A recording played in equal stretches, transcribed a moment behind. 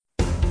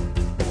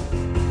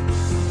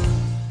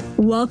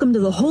Welcome to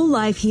the Whole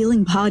Life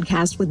Healing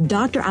Podcast with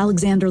Dr.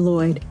 Alexander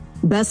Lloyd,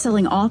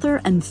 best-selling author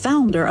and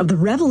founder of the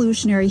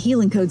revolutionary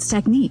Healing Codes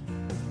technique.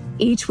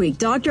 Each week,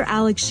 Dr.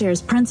 Alex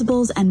shares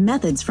principles and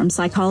methods from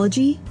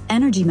psychology,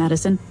 energy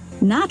medicine,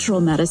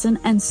 natural medicine,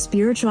 and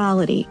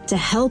spirituality to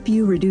help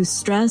you reduce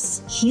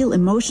stress, heal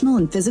emotional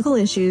and physical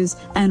issues,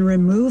 and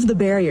remove the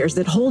barriers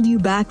that hold you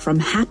back from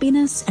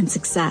happiness and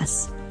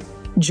success.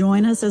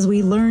 Join us as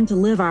we learn to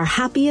live our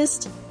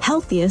happiest,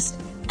 healthiest,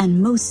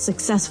 and most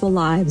successful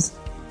lives.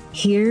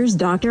 Here's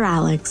Dr.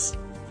 Alex.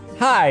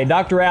 Hi,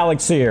 Dr.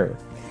 Alex here.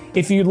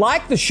 If you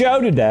like the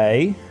show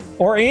today,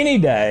 or any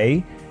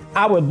day,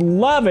 I would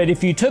love it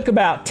if you took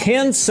about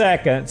 10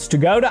 seconds to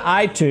go to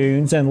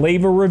iTunes and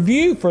leave a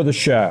review for the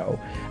show.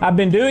 I've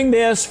been doing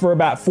this for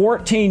about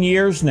 14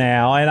 years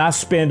now, and I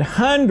spend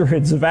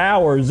hundreds of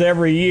hours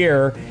every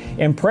year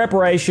in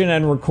preparation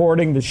and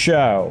recording the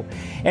show.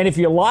 And if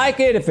you like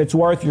it, if it's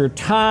worth your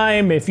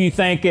time, if you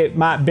think it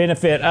might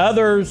benefit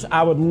others,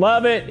 I would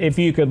love it if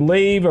you could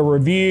leave a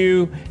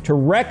review to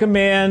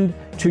recommend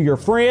to your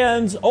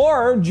friends,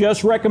 or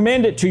just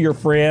recommend it to your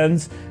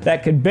friends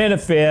that could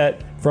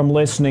benefit from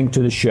listening to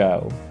the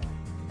show.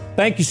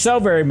 Thank you so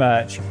very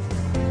much.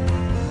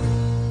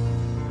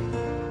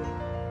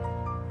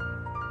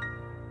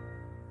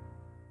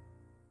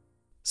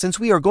 Since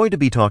we are going to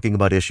be talking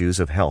about issues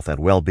of health and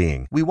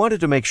well-being, we wanted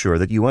to make sure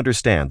that you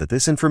understand that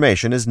this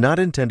information is not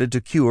intended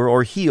to cure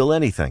or heal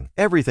anything.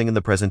 Everything in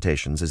the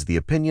presentations is the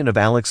opinion of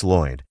Alex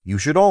Lloyd. You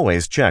should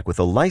always check with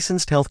a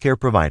licensed healthcare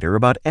provider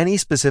about any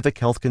specific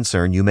health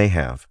concern you may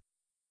have.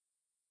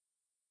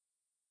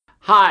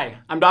 Hi,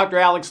 I'm Dr.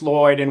 Alex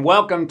Lloyd, and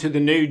welcome to the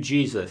New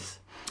Jesus.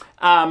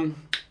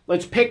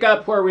 Let's pick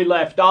up where we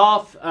left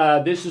off.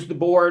 This is the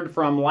board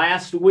from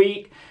last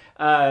week.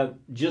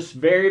 Just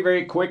very,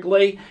 very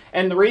quickly.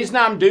 And the reason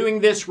I'm doing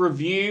this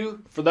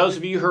review, for those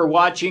of you who are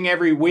watching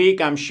every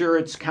week, I'm sure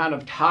it's kind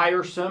of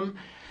tiresome.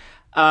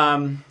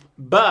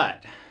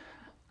 But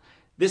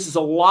this is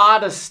a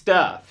lot of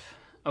stuff,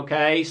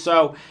 okay?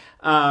 So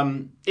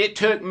it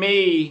took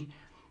me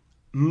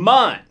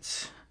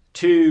months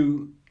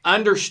to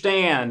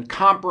understand,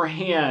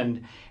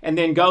 comprehend, and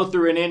then go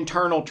through an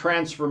internal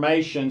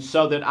transformation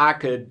so that I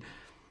could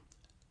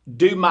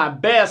do my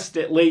best,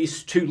 at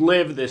least, to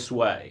live this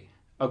way.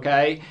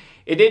 Okay?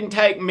 It didn't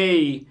take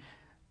me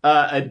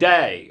a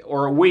day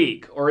or a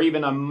week or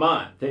even a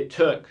month. It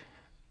took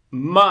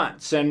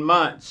months and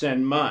months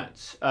and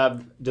months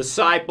of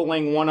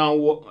discipling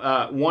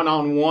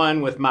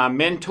one-on-one with my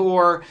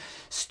mentor,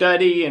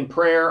 study and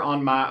prayer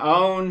on my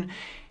own,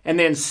 and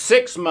then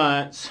 6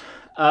 months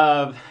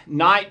of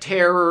night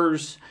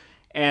terrors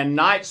and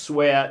night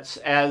sweats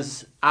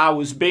as I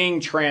was being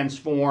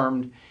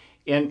transformed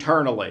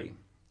internally.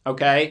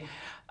 Okay?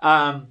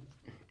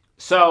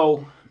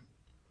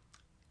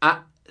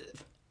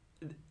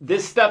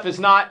 This stuff is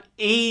not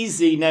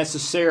easy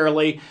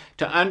necessarily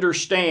to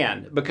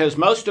understand because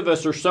most of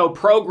us are so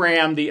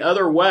programmed the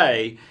other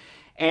way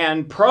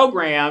and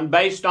programmed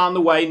based on the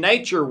way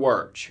nature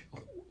works,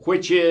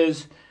 which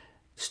is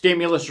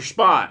stimulus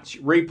response,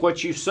 reap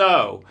what you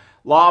sow,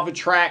 law of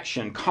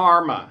attraction,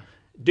 karma,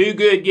 do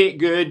good,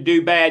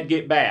 do bad,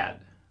 get bad.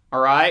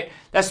 All right?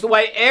 That's the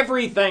way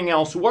everything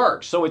else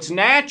works. So it's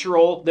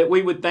natural that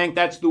we would think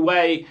that's the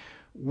way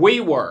we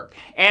work.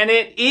 And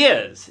it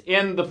is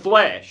in the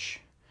flesh.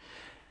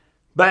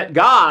 But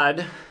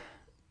God,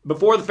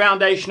 before the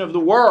foundation of the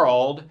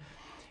world,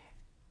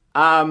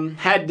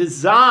 had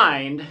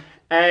designed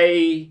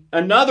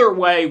another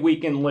way we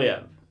can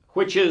live,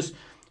 which is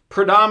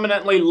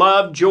predominantly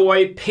love,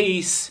 joy,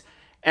 peace,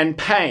 and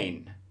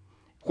pain,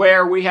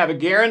 where we have a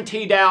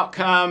guaranteed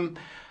outcome.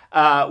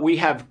 We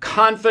have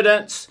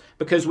confidence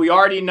because we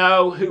already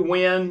know who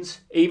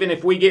wins. Even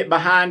if we get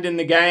behind in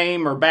the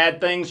game or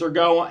bad things are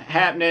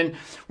happening,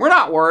 we're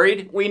not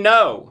worried. We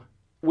know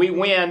we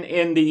win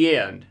in the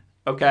end.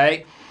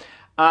 Okay?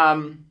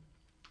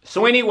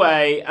 So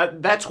anyway,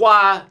 that's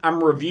why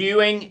I'm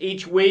reviewing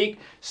each week.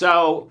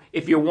 So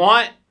if you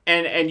want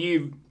and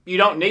you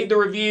don't need the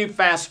review,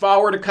 fast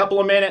forward a couple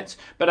of minutes,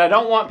 but I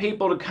don't want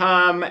people to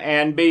come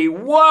and be,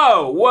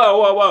 whoa,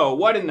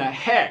 what in the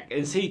heck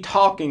is he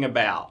talking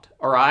about?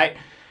 All right?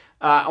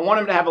 I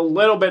want them to have a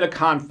little bit of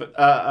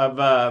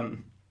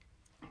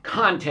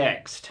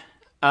context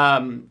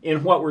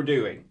in what we're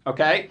doing,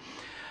 okay?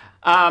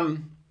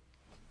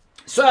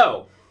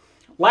 So,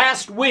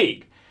 last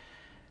week,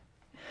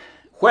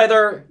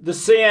 whether the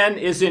sin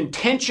is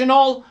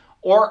intentional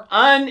or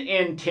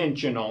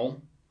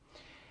unintentional,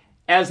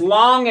 as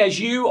long as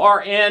you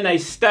are in a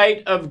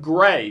state of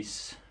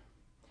grace,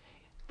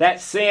 that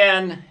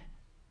sin,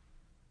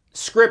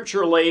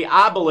 scripturally,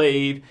 I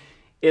believe,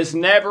 is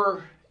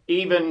never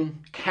even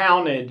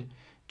counted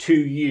to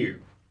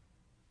you.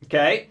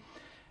 Okay?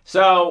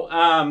 So,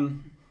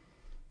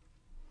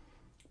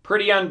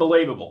 pretty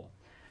unbelievable.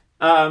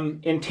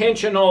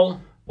 Intentional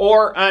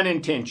or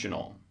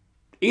unintentional.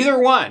 Either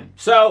one.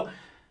 So,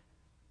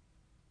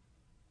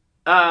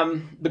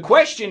 the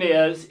question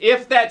is,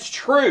 if that's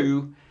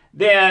true,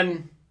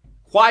 then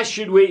why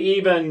should we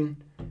even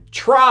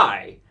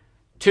try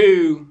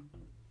to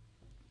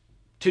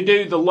to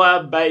do the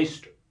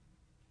love-based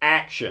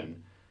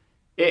action.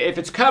 If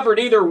it's covered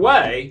either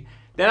way,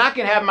 then I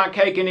can have my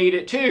cake and eat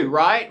it too,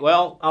 right?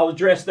 Well, I'll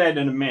address that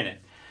in a minute.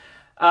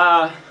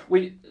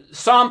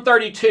 Psalm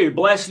 32,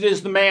 blessed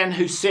is the man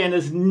whose sin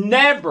is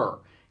never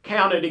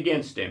counted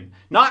against him.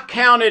 Not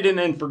counted and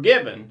then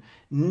forgiven,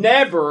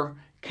 never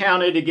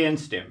counted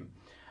against him.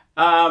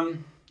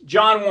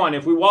 John 1,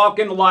 if we walk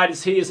in the light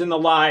as he is in the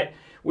light,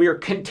 we are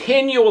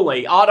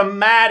continually,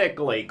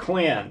 automatically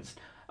cleansed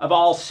of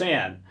all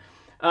sin.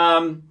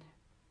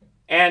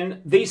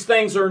 And these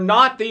things are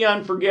not the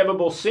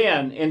unforgivable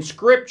sin in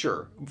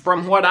Scripture.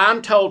 From what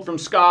I'm told from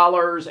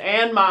scholars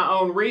and my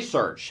own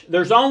research,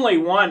 there's only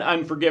one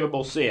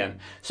unforgivable sin.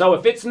 So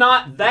if it's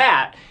not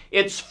that,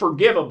 it's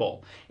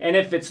forgivable. And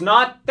if it's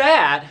not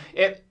that,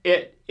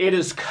 it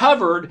is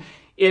covered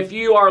if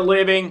you are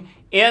living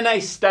in a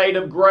state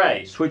of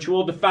grace, which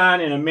we'll define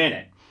in a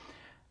minute.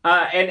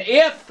 And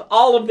if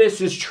all of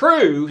this is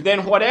true,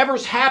 then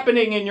whatever's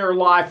happening in your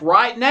life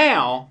right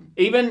now,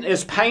 even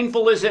as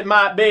painful as it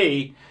might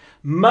be,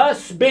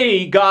 must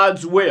be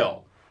God's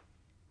will.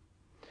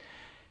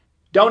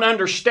 Don't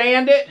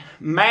understand it,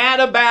 mad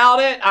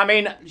about it. I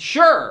mean,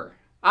 sure,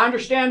 I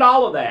understand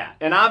all of that,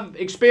 and I've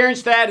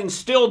experienced that and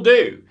still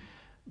do.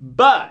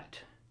 But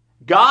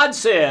God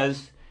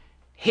says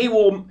He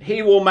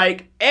will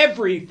make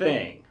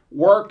everything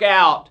work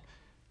out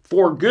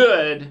for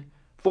good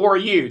for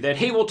you, that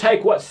He will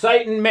take what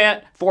Satan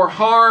meant for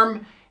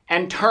harm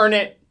and turn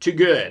it to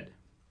good.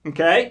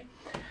 Okay?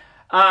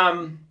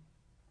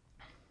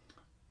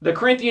 The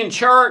Corinthian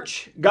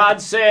church,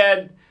 God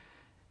said,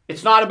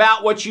 it's not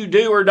about what you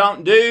do or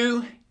don't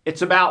do,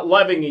 it's about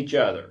loving each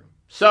other.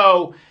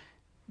 So,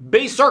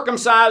 be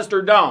circumcised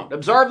or don't.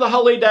 Observe the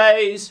holy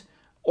days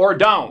or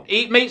don't.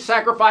 Eat meat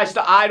sacrificed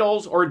to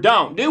idols or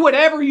don't. Do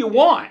whatever you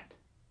want.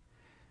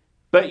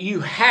 But you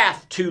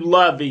have to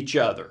love each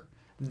other.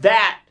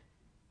 That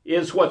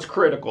is what's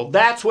critical.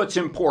 That's what's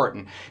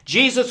important.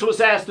 Jesus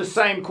was asked the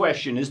same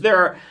question. Is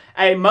there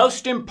a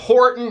most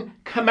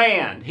important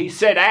command? He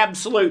said,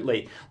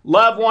 absolutely.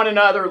 Love one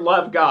another,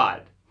 love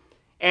God.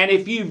 And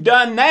if you've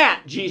done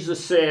that,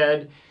 Jesus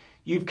said,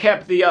 you've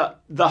kept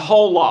the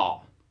whole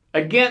law.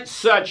 Against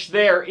such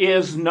there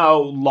is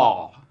no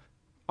law.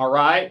 All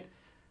right?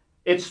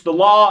 It's the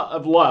law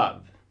of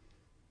love.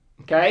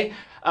 Okay?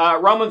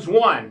 Romans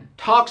 1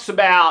 talks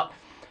about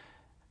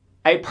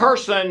a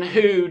person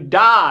who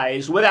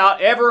dies without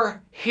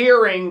ever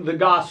hearing the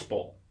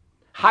gospel,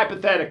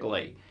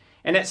 hypothetically.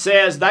 And it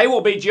says they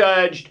will be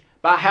judged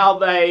by how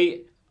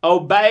they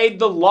obeyed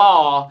the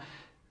law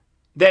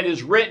that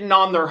is written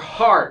on their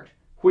heart,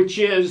 which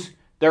is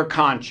their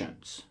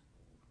conscience.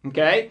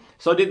 Okay?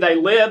 So did they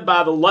live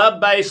by the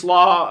love-based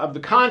law of the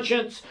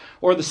conscience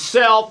or the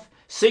self,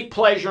 seek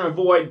pleasure and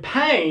avoid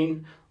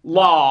pain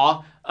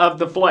law of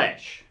the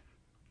flesh?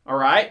 All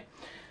right?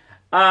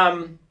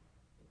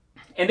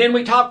 And then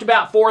we talked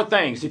about 4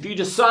 things. If you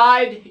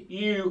decide,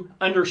 you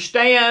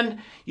understand,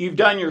 you've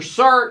done your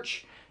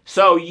search,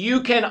 so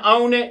you can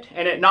own it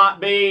and it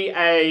not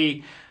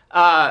be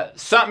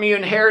something you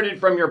inherited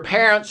from your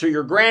parents or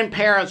your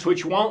grandparents,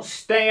 which won't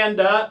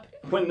stand up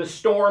when the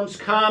storms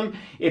come.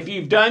 If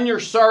you've done your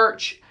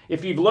search,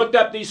 if you've looked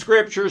up these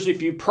scriptures, if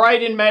you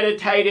prayed and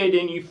meditated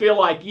and you feel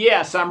like,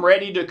 yes, I'm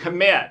ready to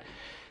commit,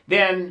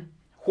 then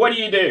what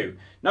do?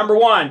 Number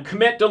 1,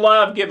 commit to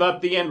love, give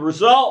up the end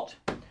result.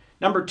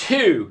 Number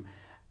 2,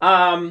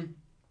 pain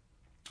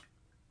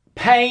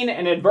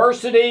and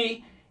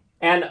adversity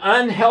and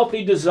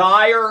unhealthy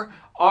desire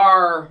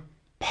are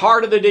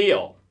part of the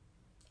deal,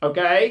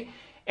 okay?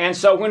 And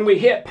so when we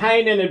hit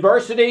pain and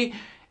adversity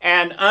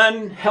and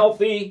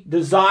unhealthy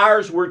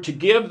desires, we're to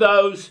give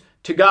those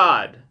to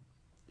God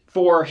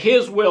for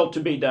His will to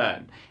be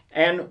done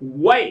and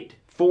wait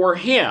for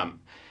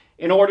Him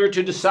in order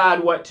to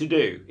decide what to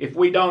do if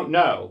we don't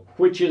know,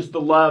 which is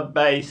the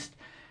love-based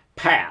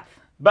path.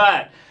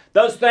 But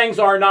those things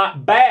are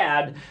not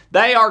bad.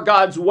 They are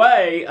God's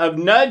way of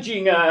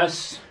nudging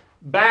us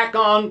back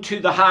onto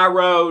the high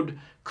road,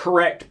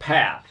 correct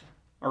path.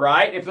 All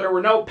right? If there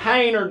were no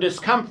pain or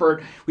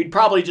discomfort, we'd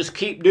probably just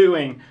keep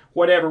doing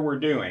whatever we're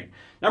doing.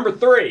 Number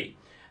 3,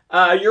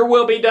 your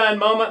will be done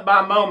moment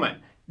by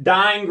moment.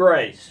 Dying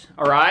grace.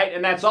 All right?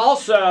 And that's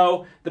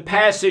also the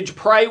passage,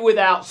 pray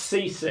without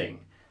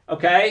ceasing.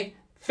 Okay?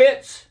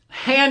 Fits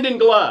hand in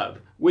glove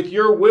with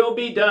your will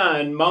be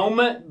done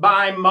moment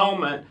by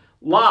moment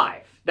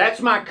life.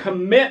 That's my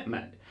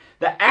commitment.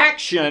 The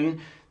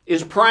action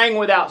is praying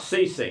without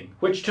ceasing,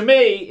 which to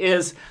me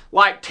is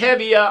like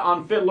Tevye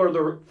on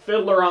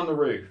Fiddler on the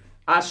Roof.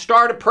 I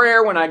start a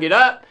prayer when I get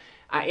up.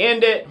 I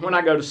end it when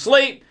I go to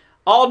sleep.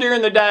 All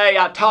during the day,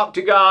 I talk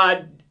to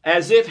God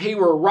as if He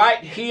were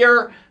right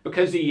here,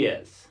 because He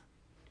is.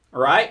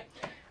 All right?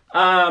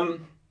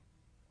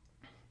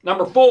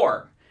 Number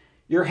 4,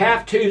 your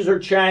have-tos are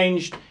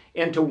changed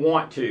into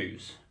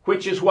want-tos,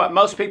 which is what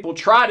most people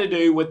try to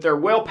do with their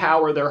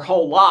willpower their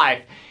whole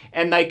life,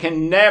 and they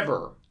can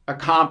never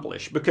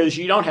accomplish because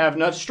you don't have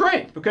enough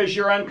strength, because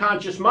your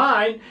unconscious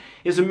mind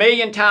is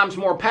 1,000,000 times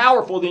more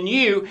powerful than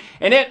you,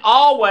 and it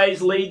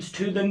always leads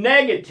to the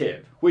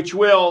negative, which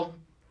we'll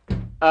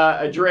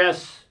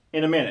address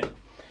in a minute.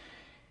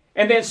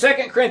 And then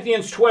 2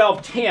 Corinthians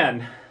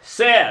 12:10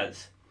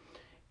 says,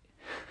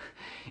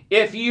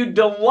 if you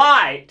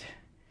delight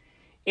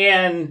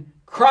in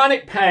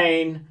chronic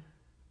pain,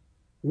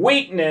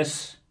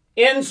 weakness,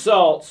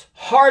 insults,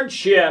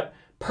 hardship,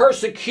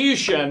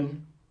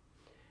 persecution,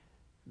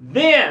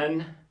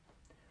 then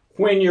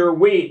when you're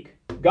weak,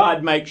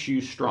 God makes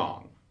you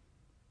strong.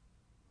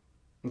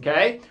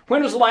 Okay?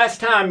 When was the last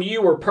time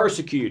you were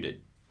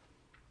persecuted?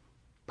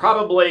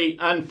 Probably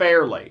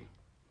unfairly.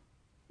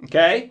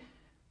 Okay?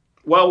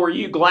 Well, were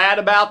you glad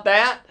about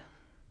that?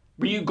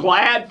 Were you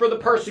glad for the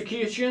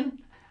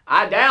persecution?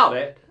 I doubt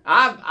it.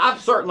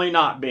 I've certainly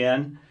not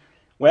been.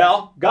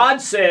 Well,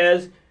 God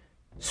says,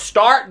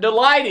 start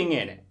delighting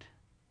in it.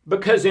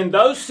 Because in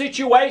those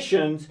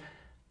situations,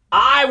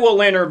 I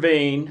will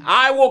intervene.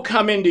 I will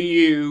come into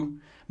you.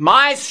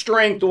 My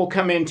strength will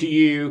come into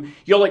you.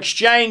 You'll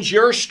exchange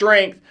your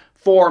strength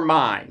for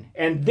mine.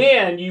 And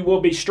then you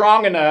will be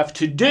strong enough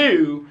to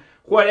do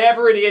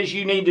whatever it is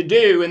you need to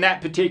do in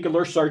that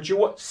particular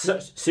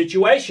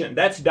situation.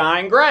 That's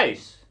dying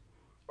grace,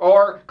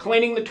 or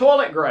cleaning the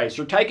toilet grace,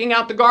 or taking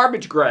out the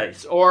garbage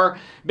grace, or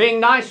being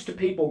nice to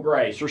people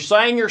grace, or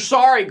saying you're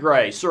sorry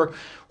grace, or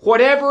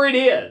whatever it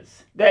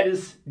is that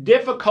is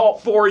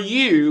difficult for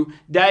you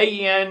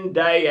day in,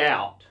 day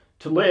out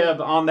to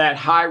live on that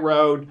high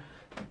road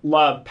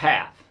love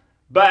path.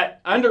 But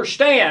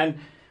understand,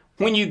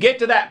 when you get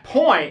to that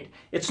point,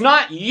 it's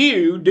not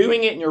you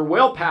doing it in your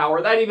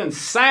willpower. That even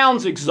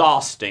sounds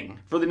exhausting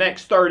for the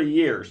next 30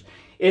 years.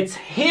 It's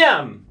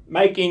Him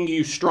making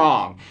you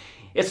strong.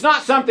 It's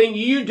not something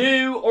you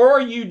do or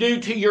you do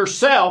to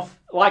yourself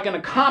like an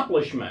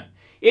accomplishment.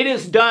 It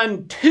is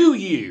done to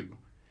you,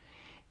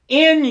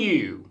 in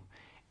you,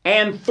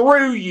 and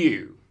through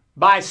you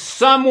by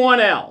someone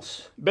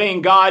else,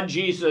 being God,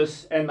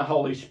 Jesus, and the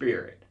Holy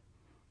Spirit.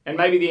 And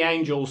maybe the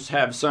angels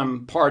have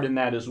some part in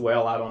that as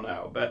well. I don't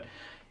know. But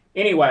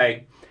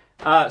anyway,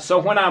 so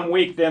when I'm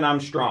weak, then I'm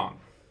strong.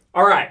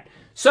 All right.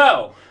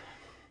 So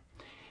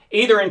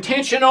either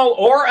intentional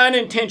or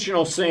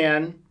unintentional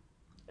sin,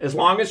 as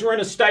long as we're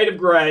in a state of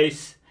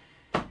grace,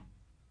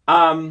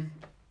 and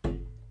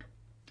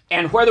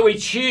whether we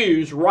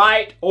choose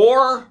right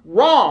or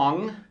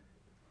wrong,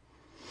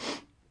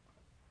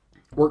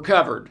 we're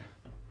covered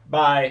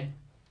by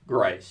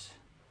grace.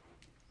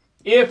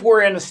 If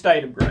we're in a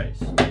state of grace.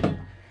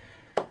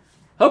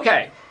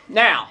 Okay,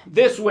 now,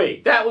 this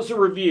week, that was a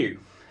review.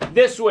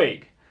 This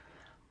week,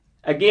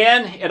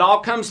 again, it all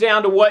comes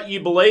down to what you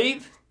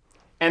believe,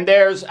 and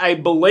there's a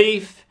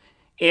belief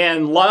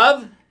in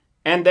love,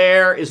 and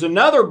there is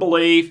another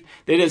belief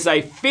that is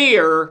a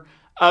fear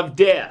of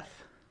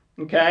death.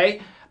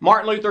 Okay?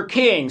 Martin Luther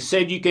King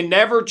said you can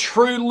never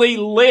truly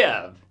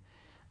live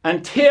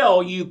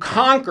until you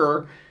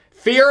conquer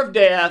fear of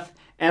death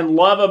and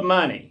love of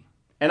money.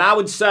 And I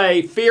would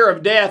say fear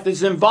of death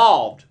is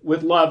involved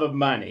with love of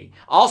money.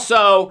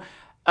 Also,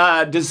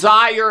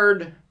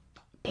 desired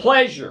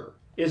pleasure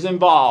is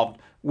involved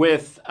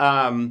with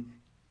that.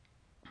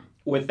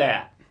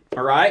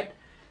 All right?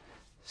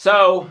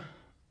 So,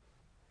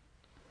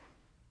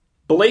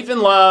 belief in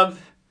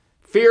love,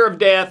 fear of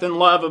death, and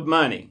love of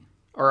money.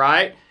 All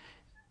right?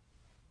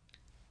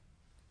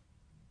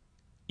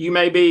 You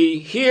may be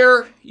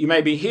here, you may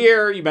be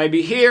here, you may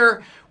be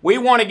here. We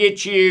want to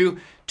get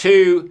you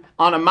to,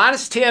 on a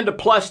 -10 to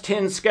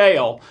 +10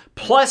 scale,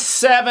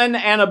 +7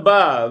 and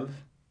above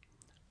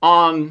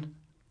on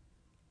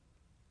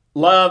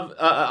love,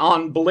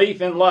 on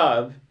belief in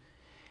love,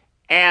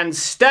 and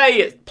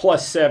stay at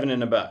 +7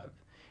 and above.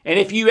 And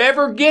if you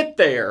ever get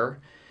there,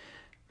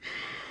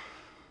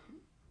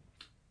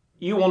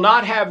 you will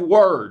not have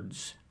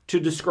words to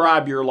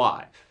describe your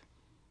life.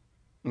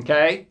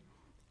 Okay?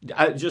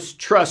 Just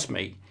trust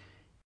me.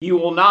 You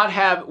will not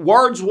have,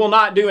 words will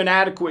not do an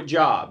adequate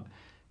job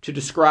to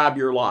describe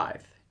your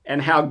life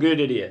and how good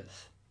it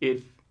is.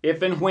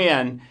 If and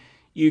when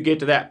you get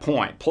to that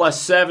point,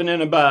 +7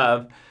 and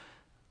above,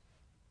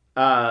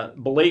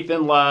 belief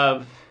in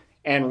love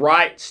and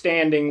right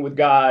standing with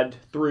God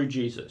through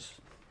Jesus.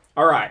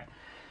 All right.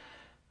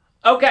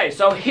 Okay,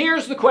 so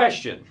here's the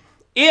question.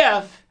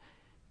 If,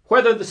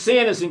 whether the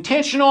sin is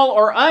intentional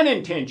or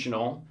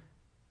unintentional,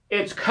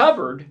 it's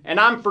covered and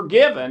I'm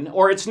forgiven,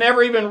 or it's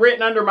never even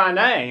written under my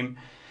name,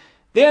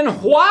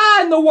 then why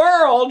in the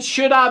world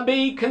should I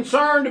be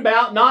concerned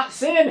about not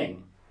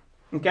sinning?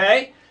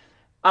 Okay?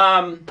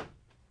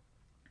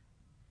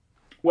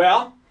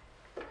 Well,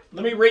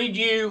 let me read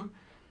you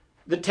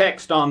the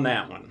text on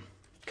that one,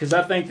 because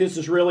I think this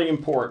is really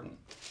important.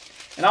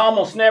 And I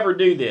almost never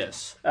do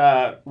this,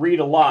 read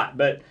a lot,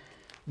 but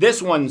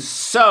this one's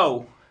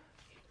so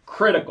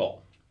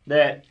critical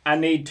that I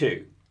need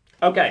to.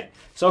 Okay,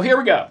 so here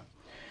we go.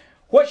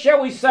 What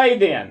shall we say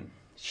then?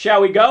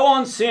 Shall we go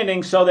on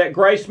sinning so that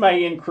grace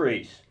may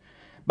increase?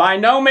 By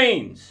no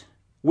means.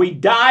 We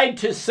died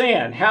to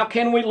sin. How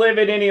can we live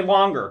it any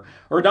longer?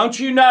 Or don't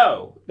you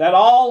know that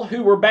all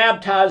who were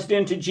baptized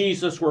into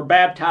Jesus were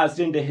baptized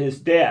into his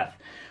death?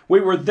 We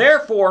were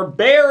therefore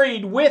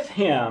buried with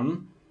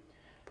him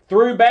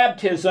through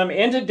baptism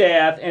into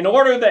death, in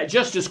order that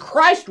just as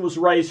Christ was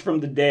raised from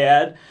the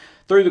dead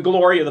through the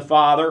glory of the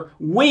Father,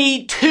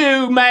 we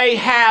too may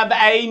have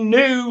a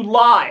new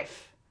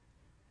life.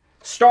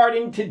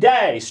 Starting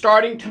today,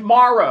 starting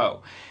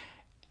tomorrow,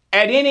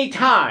 at any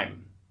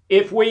time,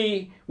 if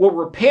we will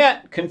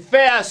repent,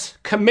 confess,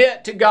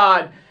 commit to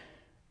God,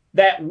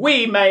 that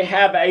we may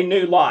have a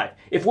new life.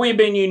 If we have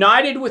been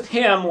united with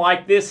him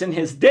like this in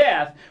his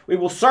death, we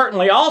will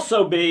certainly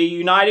also be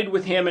united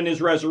with him in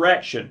his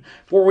resurrection.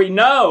 For we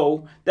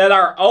know that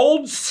our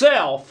old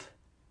self,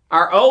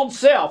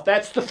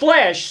 that's the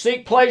flesh,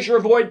 seek pleasure,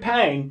 avoid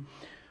pain,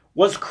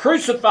 was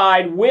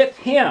crucified with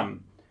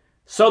him,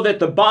 so that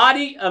the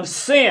body of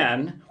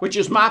sin, which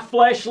is my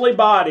fleshly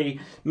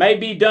body, may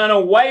be done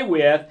away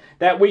with,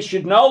 that we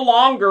should no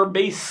longer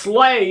be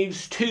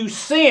slaves to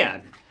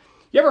sin.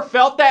 You ever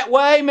felt that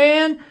way,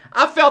 man?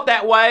 I felt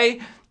that way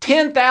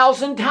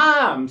 10,000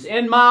 times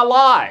in my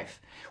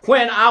life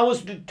when I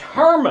was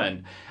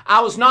determined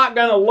I was not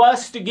going to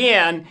lust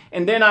again,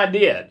 and then I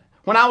did.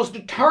 When I was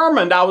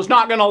determined I was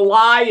not going to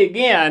lie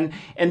again,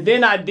 and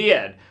then I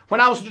did.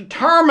 When I was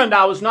determined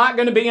I was not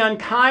going to be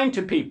unkind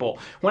to people.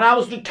 When I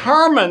was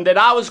determined that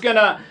I was going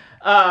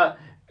to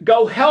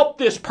go help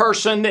this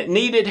person that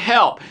needed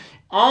help.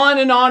 On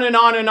and on and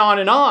on and on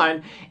and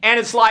on. And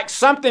it's like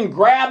something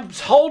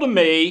grabs hold of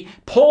me,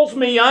 pulls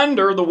me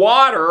under the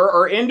water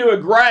or into a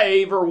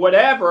grave or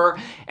whatever.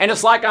 And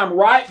it's like I'm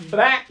right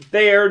back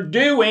there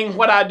doing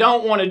what I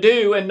don't want to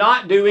do and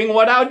not doing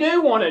what I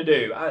do want to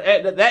do.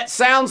 That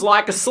sounds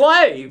like a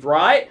slave,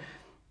 right?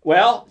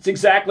 Well, it's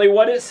exactly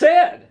what it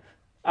said.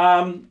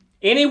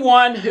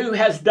 Anyone who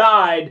has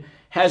died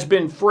has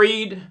been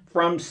freed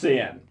from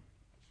sin.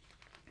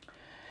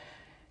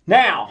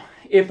 Now,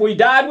 if we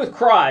died with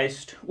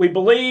Christ, we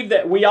believe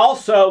that we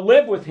also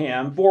live with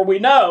him, for we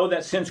know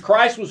that since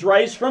Christ was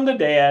raised from the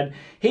dead,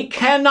 he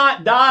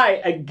cannot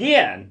die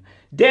again.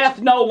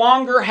 Death no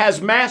longer has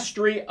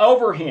mastery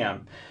over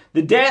him.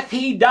 The death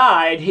he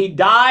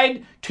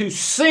died to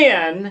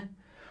sin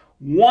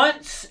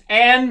once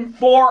and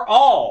for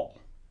all.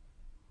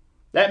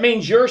 That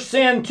means your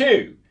sin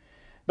too.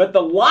 But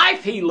the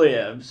life he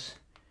lives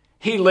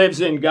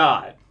in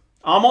God.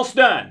 Almost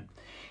done.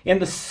 In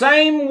the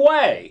same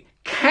way,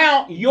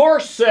 count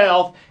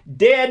yourself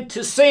dead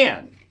to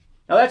sin.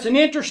 Now that's an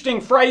interesting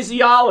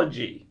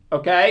phraseology,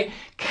 okay?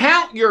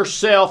 Count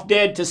yourself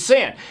dead to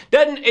sin.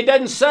 It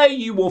doesn't say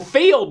you will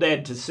feel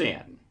dead to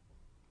sin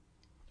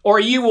or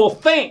you will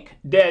think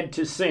dead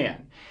to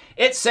sin.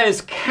 It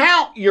says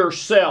count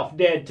yourself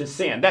dead to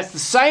sin. That's the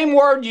same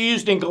word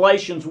used in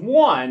Galatians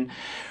 1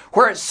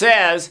 where it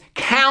says,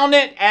 count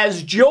it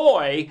as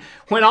joy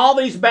when all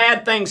these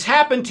bad things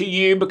happen to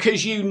you,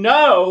 because you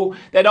know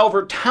that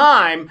over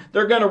time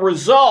they're going to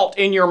result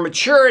in your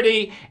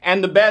maturity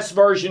and the best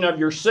version of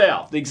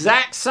yourself. The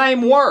exact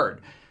same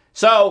word.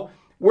 So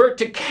we're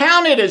to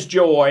count it as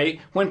joy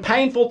when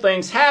painful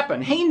things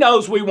happen. He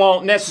knows we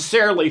won't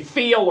necessarily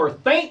feel or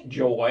think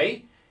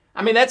joy.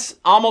 I mean, that's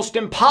almost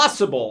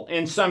impossible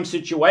in some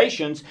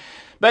situations.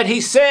 But he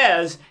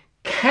says,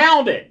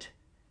 count it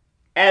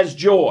as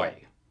joy.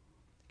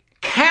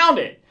 Count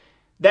it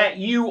that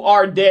you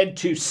are dead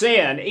to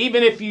sin,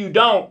 even if you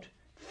don't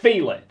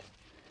feel it.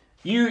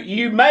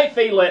 You may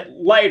feel it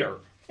later,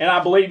 and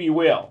I believe you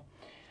will.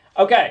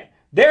 Okay,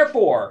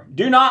 therefore,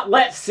 do not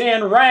let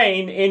sin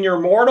reign in your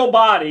mortal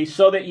body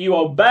so that you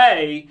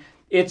obey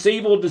its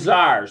evil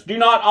desires. Do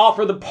not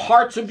offer the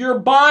parts of your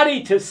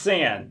body to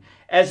sin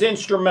as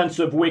instruments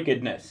of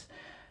wickedness,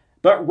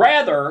 but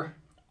rather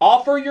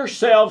offer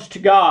yourselves to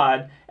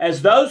God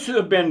as those who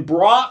have been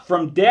brought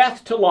from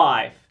death to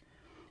life,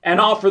 and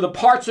offer the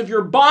parts of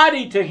your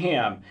body to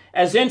him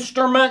as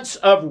instruments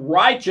of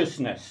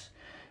righteousness.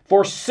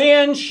 For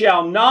sin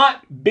shall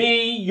not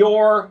be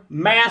your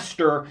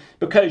master,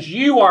 because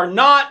you are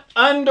not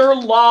under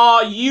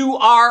law, you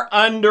are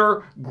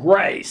under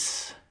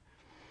grace.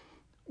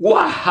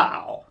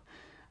 Wow.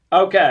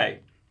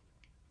 Okay.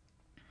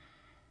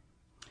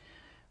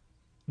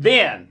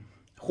 Then,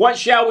 what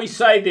shall we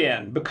say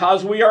then?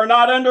 Because we are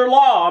not under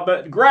law,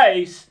 but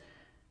grace,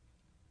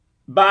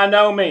 by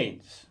no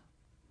means.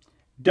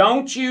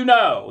 Don't you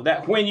know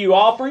that when you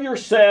offer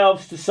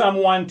yourselves to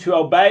someone to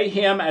obey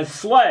him as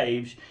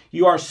slaves,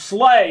 you are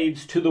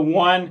slaves to the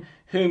one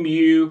whom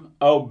you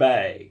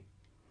obey?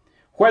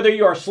 Whether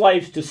you are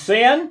slaves to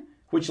sin,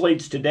 which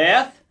leads to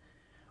death,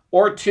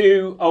 or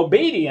to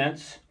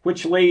obedience,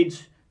 which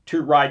leads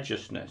to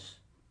righteousness.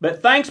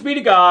 But thanks be to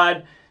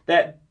God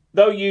that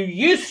though you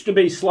used to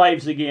be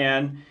slaves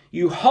again,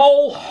 you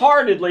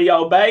wholeheartedly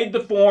obeyed the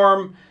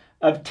form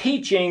of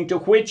teaching to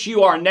which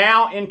you are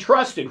now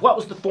entrusted. What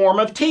was the form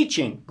of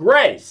teaching?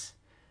 Grace,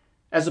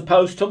 as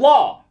opposed to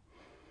law.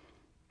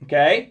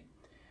 Okay?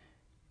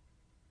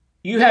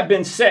 You have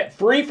been set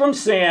free from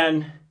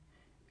sin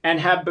and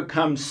have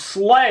become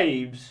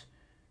slaves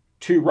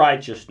to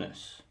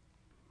righteousness.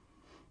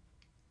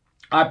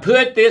 I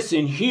put this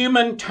in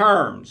human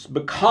terms.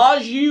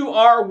 Because you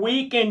are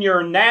weak in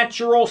your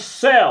natural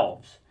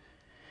selves,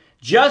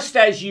 just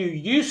as you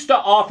used to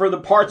offer the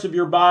parts of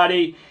your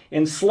body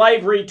in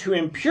slavery to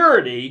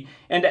impurity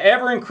and to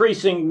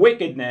ever-increasing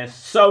wickedness,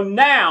 so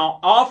now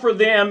offer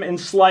them in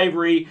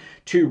slavery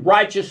to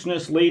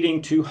righteousness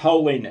leading to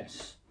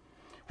holiness.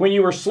 When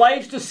you were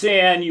slaves to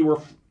sin,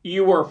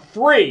 you were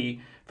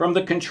free from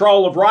the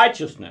control of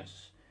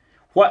righteousness.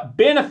 What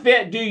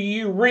benefit do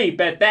you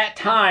reap at that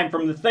time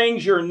from the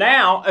things you're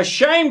now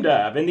ashamed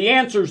of? And the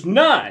answer is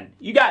none.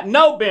 You got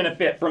no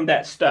benefit from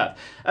that stuff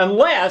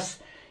unless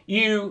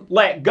you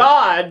let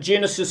God,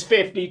 Genesis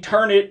 50,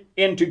 turn it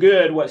into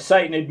good what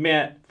Satan had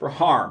meant for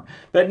harm.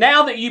 But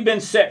now that you've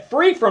been set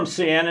free from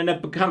sin and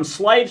have become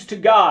slaves to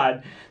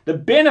God, the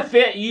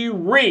benefit you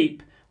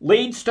reap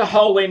leads to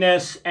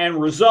holiness and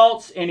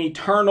results in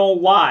eternal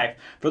life.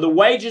 For the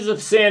wages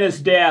of sin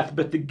is death,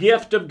 but the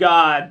gift of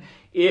God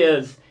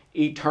is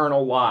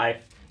eternal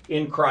life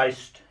in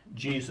Christ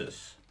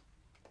Jesus.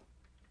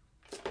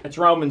 That's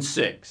Romans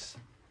 6.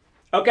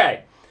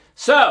 Okay,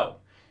 so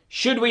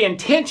should we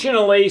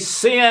intentionally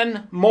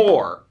sin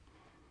more?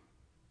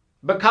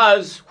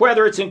 Because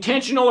whether it's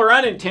intentional or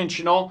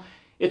unintentional,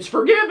 it's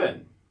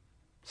forgiven.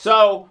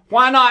 So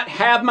why not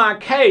have my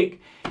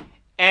cake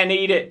and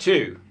eat it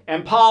too?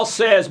 And Paul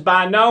says,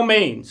 by no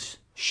means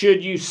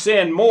should you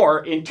sin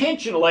more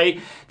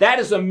intentionally. That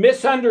is a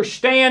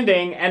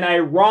misunderstanding and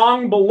a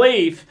wrong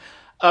belief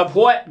of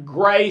what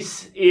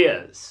grace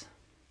is.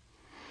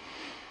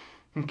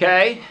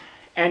 Okay?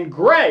 And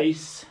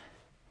grace,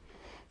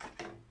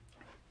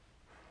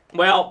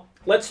 well,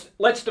 let's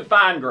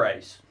define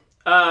grace.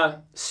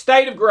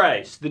 State of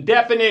grace, the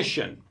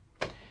definition,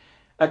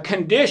 a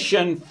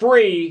condition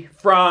free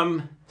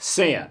from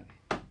sin.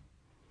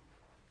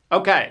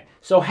 Okay,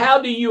 so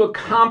how do you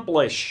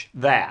accomplish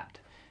that?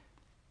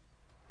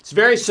 It's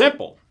very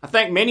simple. I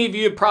think many of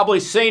you have probably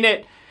seen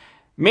it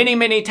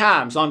many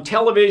times on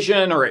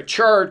television or at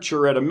church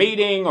or at a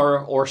meeting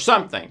or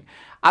something.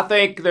 I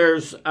think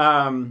there's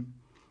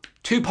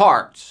two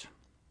parts.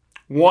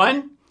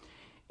 One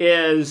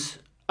is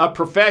a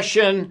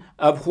profession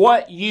of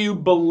what you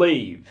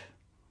believe.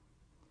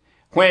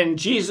 When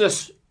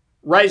Jesus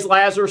raised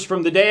Lazarus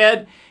from the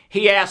dead,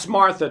 he asked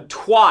Martha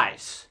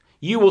twice,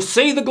 "You will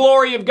see the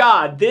glory of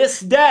God this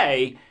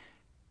day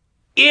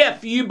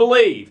if you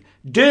believe."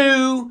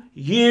 Do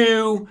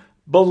you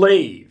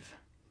believe?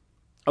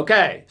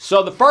 Okay,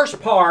 so the first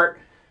part,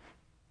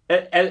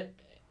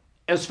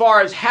 as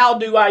far as how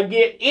do I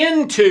get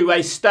into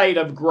a state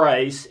of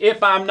grace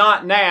if I'm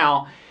not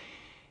now,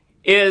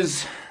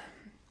 is,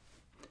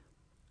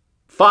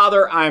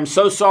 Father, I am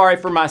so sorry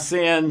for my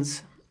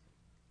sins.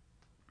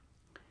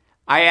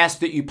 I ask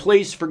that you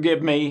please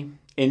forgive me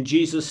in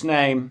Jesus'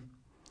 name.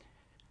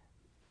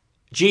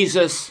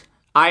 Jesus,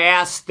 I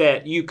ask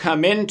that you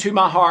come into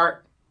my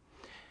heart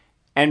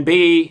and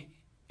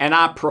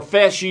I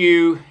profess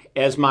you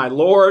as my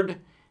Lord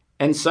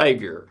and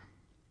Savior.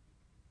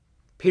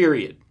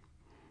 Period.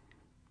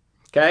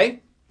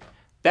 Okay?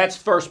 That's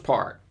the first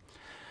part.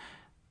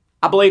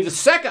 I believe the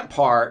second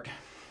part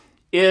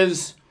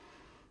is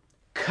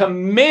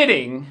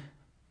committing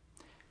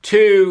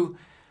to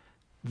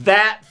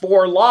that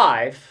for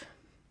life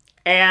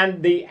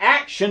and the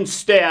action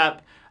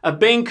step of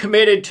being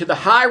committed to the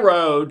high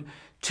road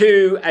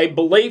to a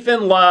belief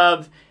in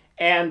love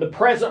and the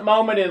present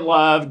moment in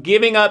love,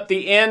 giving up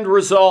the end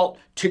result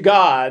to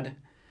God,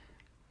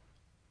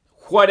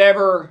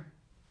 whatever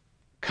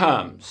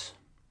comes.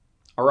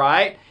 All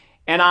right?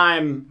 And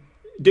I'm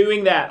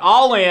doing that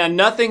all in,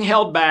 nothing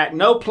held back,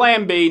 no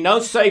plan B, no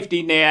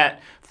safety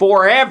net,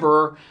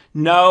 forever,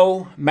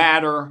 no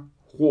matter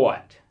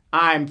what.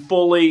 I'm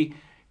fully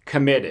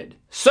committed.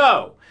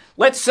 So,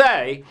 let's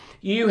say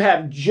you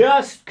have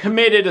just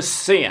committed a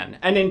sin,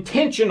 an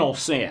intentional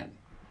sin.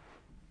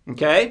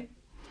 Okay?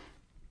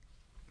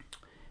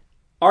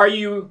 Are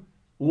you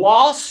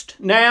lost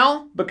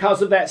now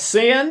because of that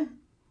sin?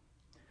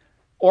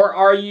 Or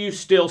are you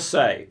still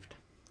saved?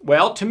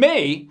 Well, to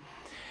me,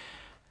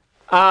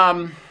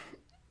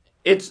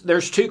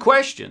 there's two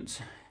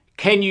questions.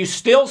 Can you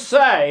still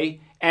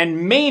say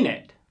and mean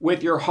it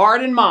with your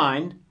heart and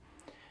mind,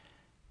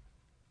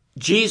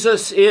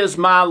 Jesus is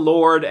my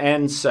Lord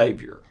and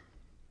Savior?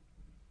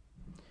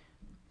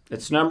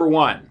 That's number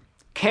one.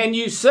 Can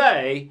you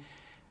say,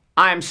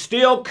 I'm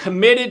still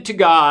committed to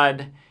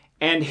God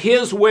and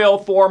His will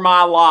for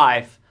my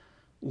life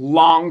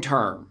long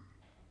term?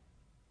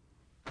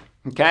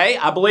 Okay?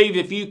 I believe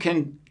if you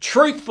can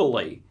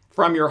truthfully,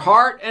 from your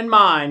heart and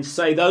mind,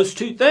 say those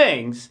two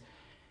things,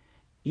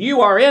 you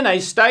are in a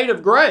state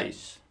of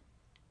grace.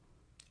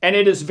 And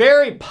it is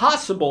very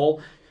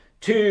possible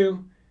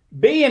to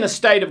be in a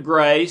state of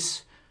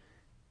grace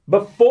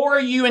before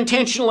you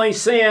intentionally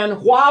sin,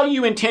 while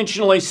you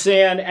intentionally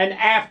sin, and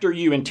after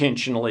you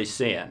intentionally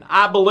sin.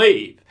 I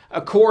believe,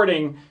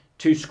 according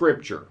to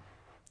Scripture.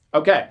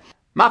 Okay,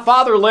 my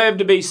father lived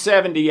to be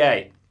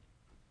 78.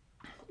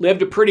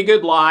 Lived a pretty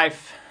good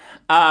life.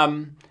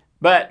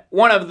 But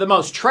one of the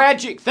most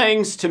tragic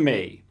things to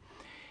me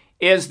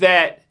is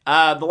that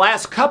the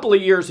last couple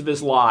of years of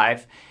his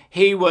life,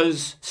 he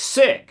was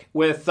sick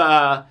with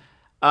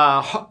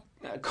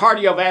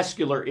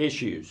cardiovascular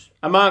issues,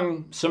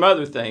 among some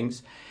other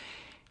things.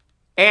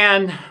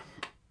 And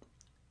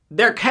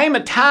there came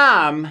a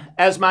time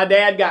as my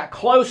dad got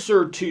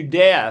closer to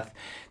death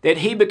that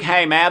he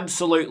became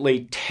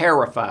absolutely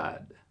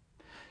terrified,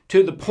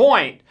 to the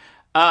point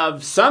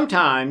of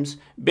sometimes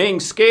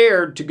being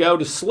scared to go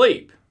to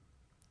sleep,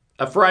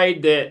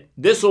 afraid that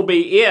this will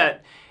be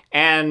it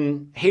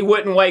and he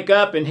wouldn't wake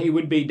up and he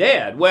would be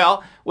dead.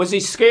 Well, was he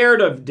scared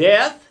of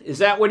death? Is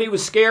that what he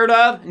was scared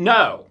of?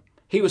 No.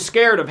 He was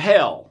scared of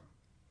hell.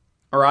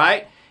 All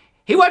right?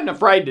 He wasn't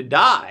afraid to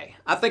die.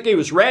 I think he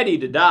was ready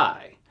to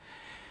die.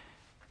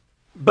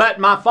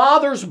 But my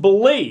father's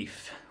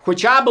belief,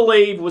 which I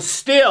believe was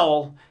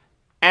still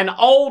an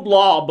old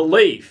law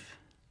belief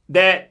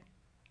that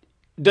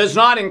does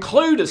not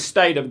include a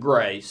state of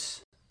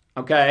grace,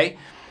 okay?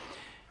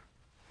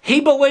 He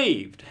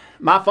believed,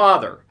 my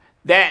father,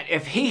 that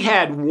if he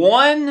had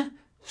one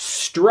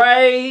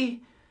stray,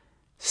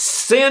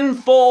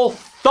 sinful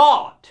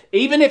thought,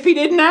 even if he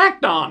didn't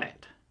act on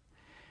it,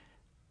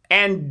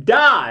 and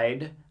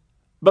died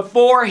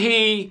before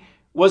he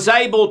was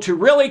able to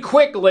really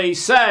quickly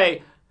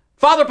say,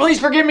 Father, please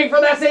forgive me for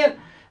that sin.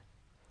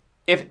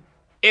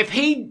 If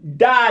he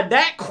died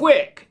that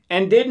quick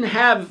and didn't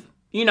have,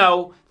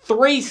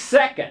 3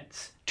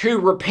 seconds to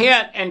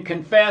repent and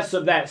confess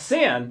of that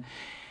sin,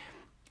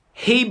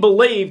 he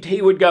believed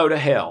he would go to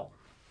hell.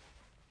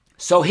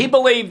 So he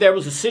believed there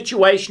was a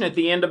situation at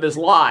the end of his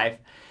life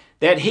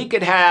that he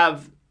could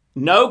have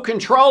no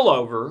control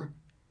over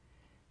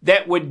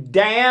that would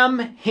damn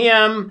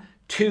him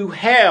to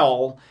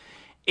hell,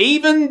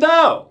 even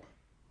though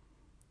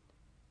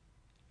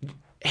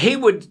he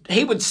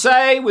would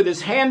say with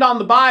his hand on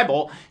the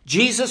Bible,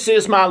 Jesus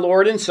is my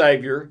Lord and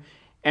Savior,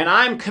 and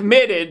I'm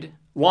committed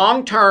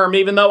long term,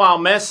 even though I'll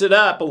mess it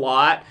up a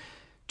lot,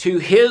 to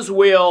His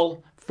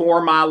will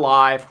for my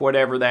life,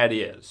 whatever that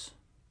is.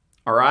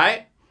 All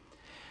right?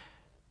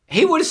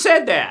 He would have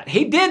said that.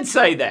 He did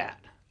say that.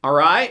 All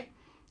right?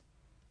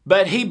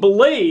 But he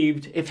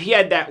believed if he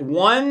had that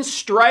one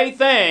stray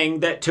thing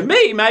that to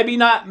me may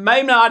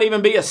not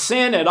even be a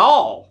sin at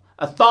all,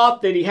 a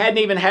thought that he hadn't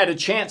even had a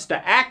chance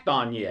to act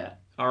on yet.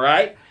 All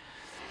right?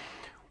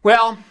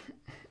 Well,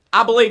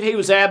 I believe he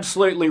was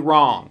absolutely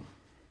wrong.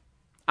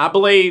 I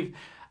believe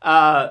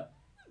that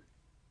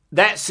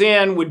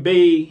sin would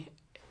be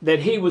that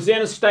he was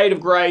in a state of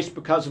grace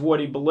because of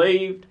what he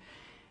believed,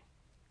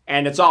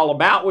 and it's all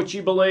about what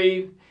you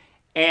believe,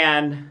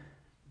 and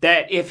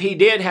that if he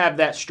did have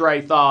that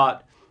stray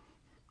thought,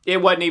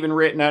 it wasn't even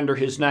written under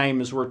his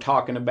name as we're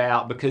talking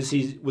about, because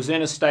he was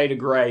in a state of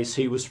grace,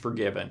 he was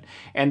forgiven.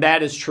 And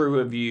that is true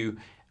of you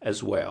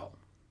as well.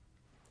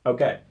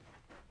 Okay.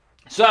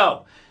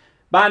 So,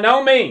 by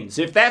no means,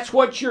 if that's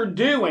what you're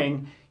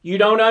doing, you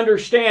don't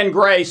understand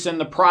grace and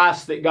the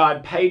price that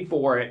God paid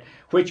for it,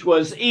 which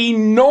was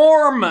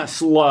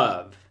enormous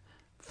love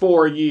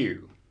for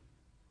you,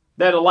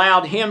 that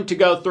allowed him to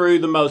go through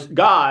the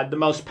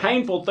most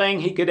painful thing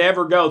he could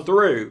ever go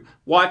through,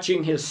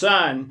 watching his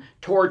son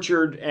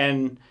tortured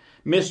and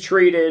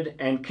mistreated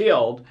and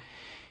killed,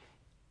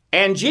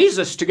 and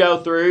Jesus to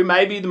go through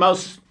maybe the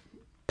most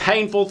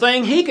painful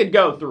thing he could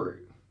go through.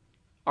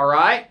 All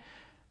right?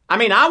 I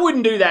mean, I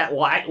wouldn't do that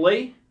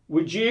lightly.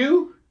 Would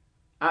you?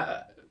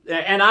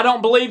 And I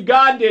don't believe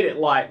God did it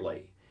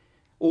lightly.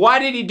 Why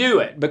did he do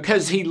it?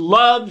 Because he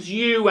loves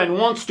you and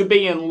wants to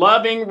be in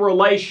loving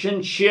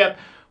relationship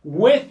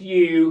with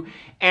you,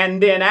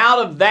 and then out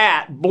of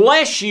that,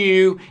 bless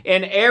you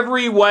in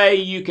every way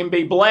you can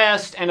be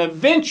blessed, and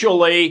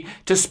eventually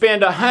to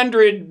spend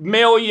 100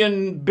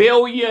 million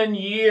billion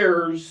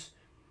years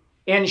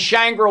in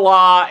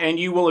Shangri-La, and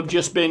you will have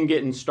just been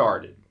getting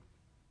started.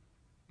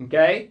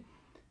 Okay?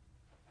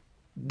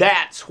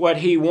 That's what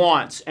he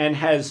wants and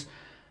has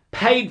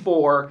paid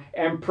for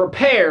and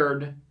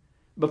prepared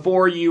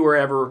before you were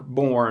ever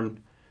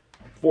born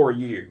for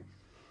you.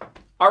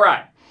 All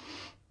right.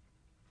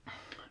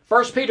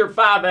 1 Peter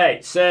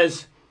 5:8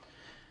 says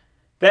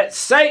that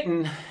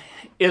Satan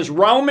is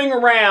roaming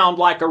around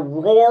like a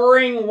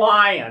roaring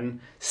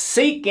lion,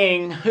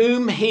 seeking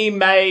whom he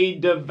may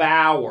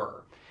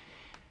devour.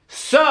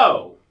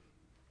 So,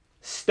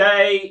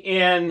 stay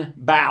in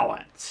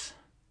balance.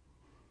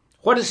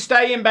 What does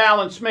stay in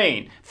balance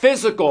mean?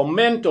 Physical,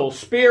 mental,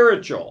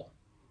 spiritual.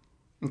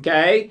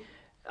 Okay?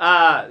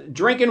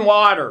 Drinking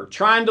water,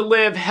 trying to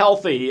live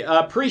healthy,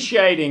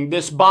 appreciating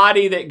this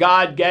body that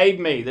God gave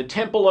me, the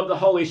temple of the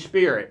Holy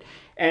Spirit,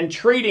 and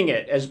treating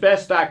it as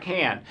best I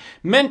can.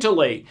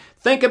 Mentally,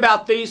 think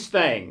about these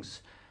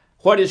things.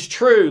 What is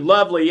true,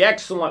 lovely,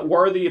 excellent,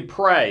 worthy of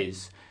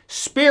praise.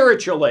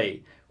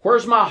 Spiritually,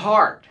 where's my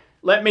heart?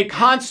 Let me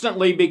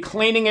constantly be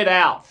cleaning it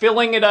out,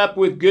 filling it up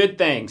with good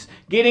things,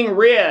 getting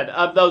rid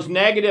of those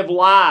negative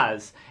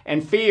lies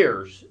and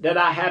fears that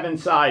I have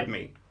inside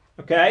me.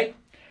 Okay?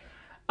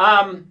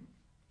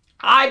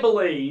 I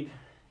believe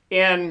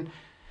in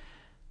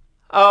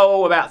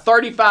about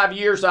 35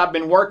 years I've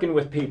been working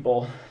with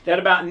people, that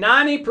about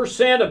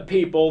 90% of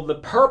people, the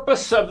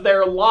purpose of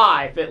their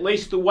life, at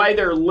least the way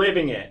they're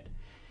living it,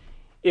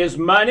 is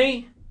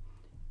money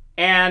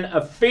and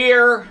a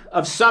fear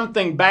of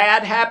something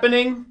bad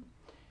happening,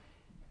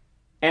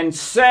 and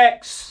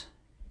sex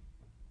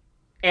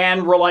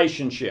and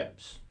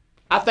relationships.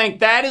 I think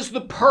that is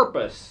the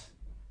purpose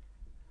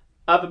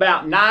of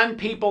about 9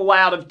 people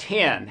out of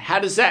 10. How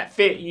does that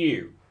fit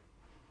you?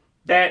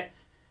 That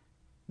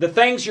the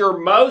things you're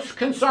most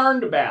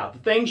concerned about, the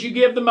things you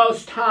give the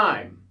most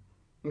time,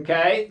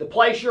 okay? The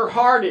place your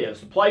heart is,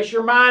 the place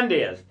your mind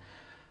is.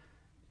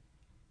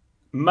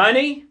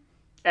 Money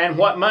and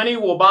what money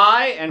will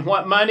buy and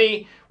what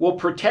money will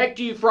protect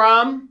you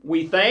from,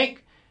 we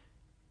think.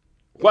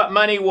 What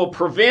money will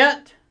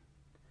prevent.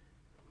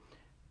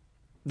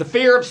 The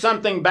fear of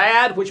something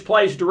bad, which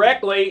plays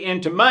directly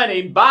into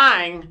money,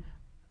 buying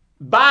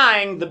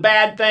the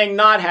bad thing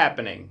not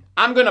happening.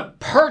 I'm going to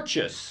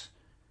purchase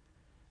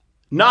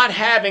not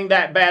having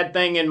that bad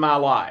thing in my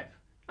life.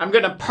 I'm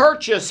going to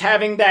purchase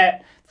having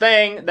that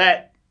thing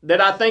that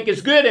I think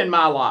is good in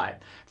my life.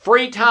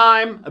 Free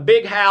time, a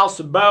big house,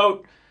 a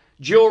boat,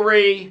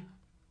 jewelry,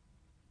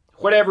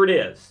 whatever it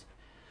is.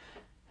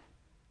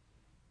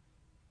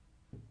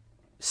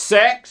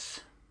 Sex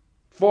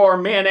for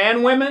men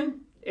and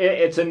women,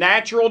 it's a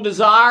natural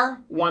desire,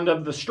 one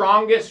of the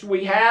strongest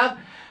we have.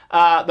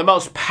 The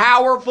most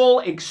powerful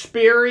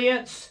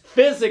experience,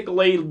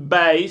 physically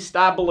based,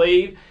 I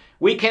believe,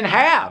 we can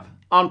have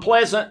on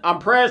planet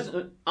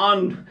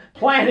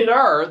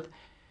Earth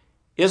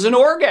is an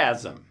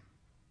orgasm.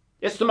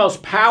 It's the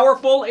most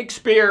powerful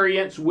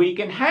experience we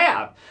can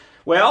have.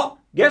 Well,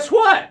 guess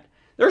what?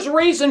 There's a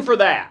reason for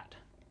that.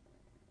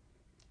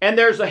 And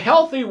there's a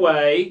healthy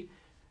way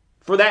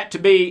for that to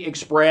be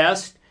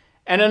expressed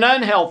and an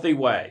unhealthy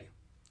way.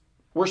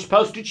 We're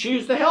supposed to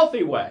choose the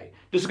healthy way.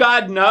 Does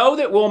God know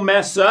that we'll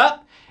mess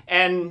up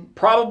and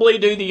probably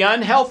do the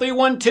unhealthy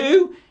one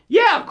too?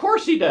 Yeah, of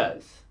course He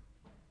does.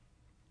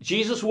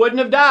 Jesus wouldn't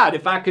have died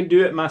if I could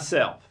do it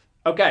myself.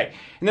 Okay,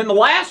 and then the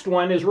last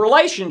one is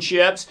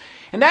relationships,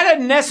 and that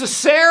doesn't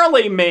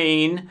necessarily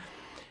mean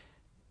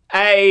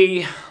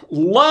a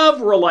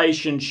love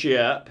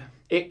relationship.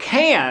 It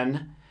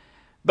can,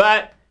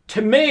 but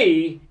to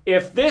me,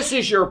 if this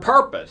is your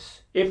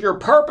purpose, if your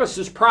purpose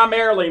is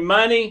primarily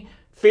money,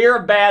 fear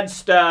of bad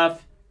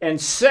stuff, and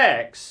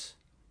sex,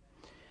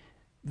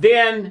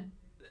 then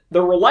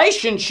the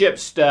relationship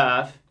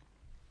stuff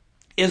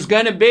is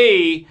going to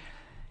be,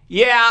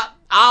 yeah,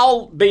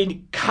 I'll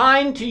be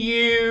kind to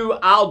you,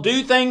 I'll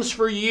do things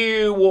for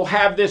you, we'll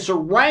have this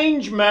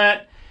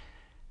arrangement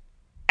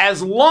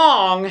as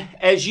long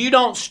as you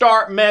don't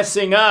start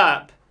messing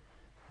up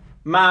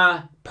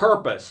my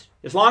purpose.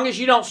 As long as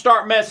you don't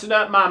start messing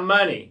up my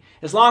money.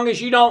 As long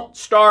as you don't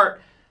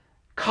start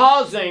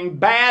causing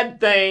bad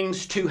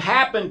things to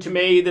happen to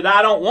me that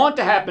I don't want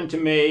to happen to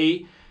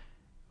me,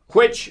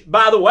 which,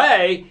 by the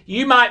way,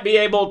 you might be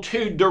able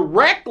to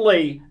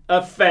directly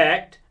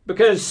affect,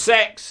 because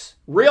sex,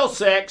 real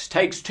sex,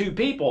 takes 2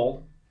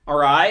 people, all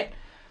right?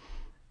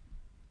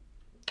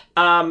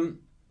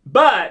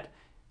 But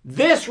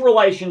this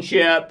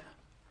relationship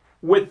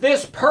with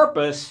this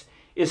purpose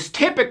is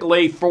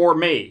typically for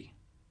me.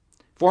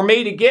 For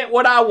me to get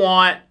what I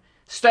want,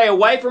 stay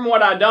away from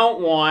what I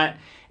don't want.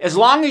 As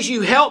long as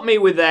you help me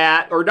with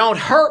that or don't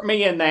hurt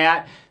me in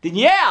that, then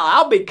yeah,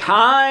 I'll be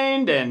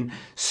kind and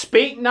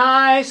speak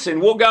nice,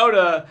 and we'll go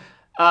to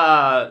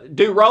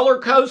do roller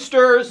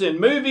coasters and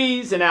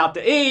movies and out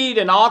to eat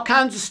and all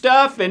kinds of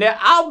stuff, and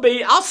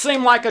I'll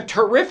seem like a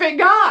terrific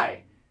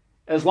guy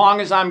as long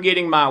as I'm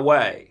getting my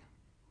way.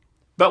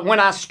 But when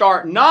I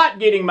start not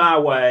getting my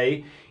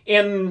way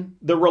in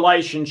the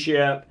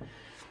relationship,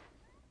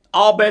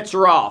 all bets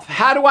are off.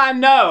 How do I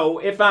know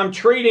if I'm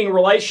treating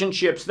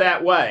relationships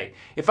that way?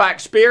 If I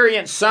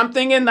experience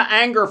something in the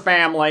anger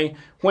family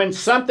when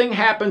something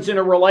happens in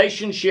a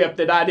relationship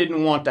that I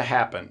didn't want to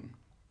happen.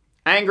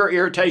 Anger,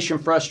 irritation,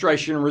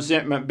 frustration,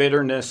 resentment,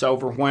 bitterness,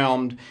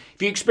 overwhelmed.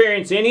 If you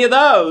experience any of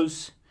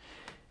those,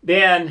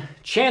 then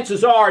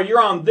chances are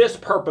you're on this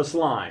purpose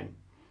line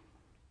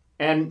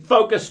and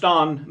focused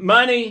on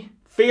money,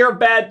 fear of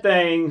bad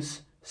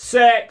things,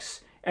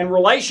 sex, and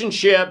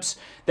relationships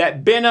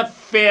that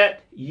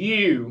benefit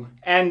you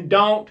and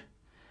don't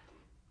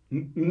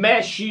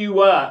mess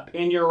you up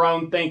in your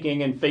own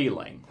thinking and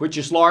feeling, which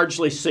is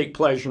largely seek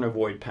pleasure and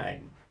avoid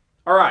pain.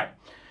 All right.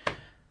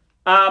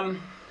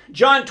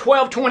 John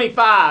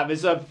 12:25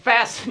 is a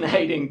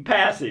fascinating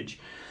passage.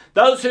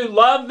 Those who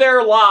love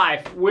their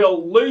life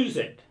will lose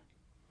it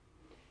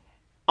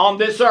on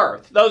this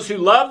earth. Those who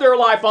love their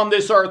life on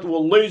this earth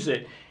will lose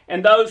it.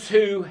 And those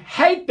who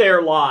hate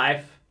their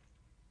life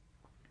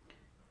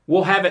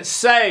will have it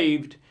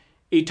saved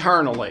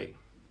eternally.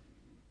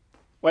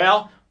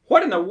 Well,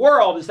 what in the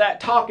world is that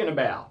talking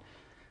about?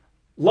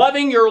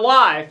 Loving your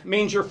life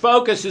means your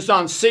focus is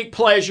on seek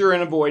pleasure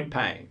and avoid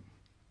pain.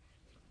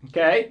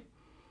 Okay?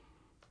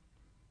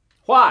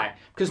 Why?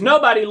 Because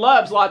nobody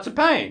loves lots of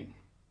pain.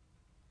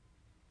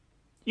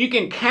 You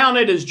can count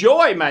it as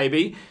joy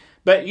maybe,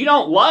 but you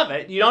don't love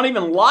it. You don't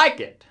even like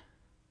it.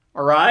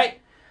 All right?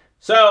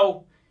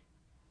 So,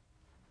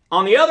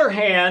 on the other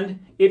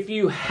hand, if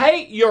you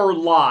hate your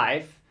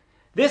life,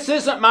 this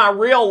isn't my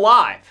real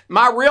life.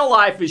 My real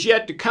life is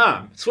yet to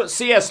come. That's what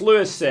C.S.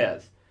 Lewis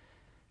says.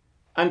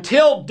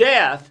 Until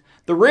death,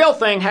 the real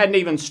thing hadn't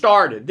even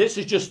started. This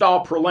is just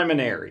all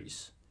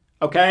preliminaries.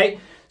 Okay?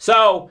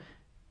 So,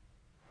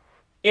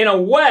 in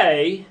a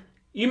way,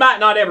 you might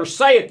not ever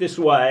say it this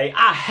way,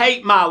 I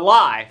hate my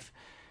life,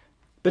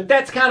 but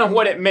that's kind of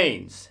what it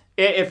means.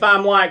 If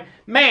I'm like,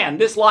 man,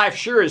 this life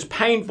sure is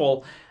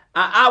painful,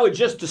 I would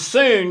just as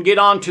soon get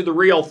on to the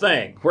real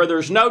thing, where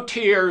there's no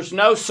tears,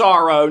 no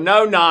sorrow,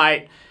 no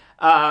night,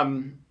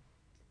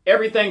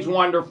 everything's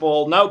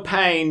wonderful, no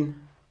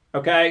pain,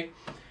 okay?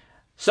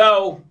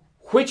 So,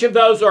 which of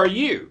those are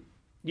you?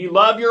 You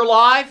love your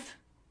life?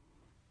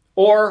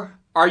 Or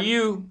are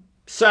you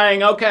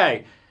saying,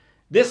 okay,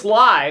 this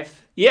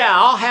life, yeah,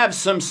 I'll have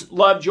some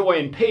love, joy,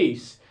 and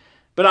peace,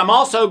 but I'm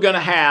also going to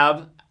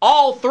have,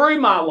 all through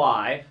my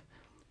life,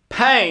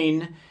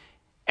 pain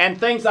and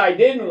things I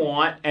didn't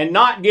want and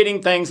not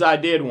getting things I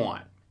did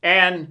want.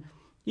 And,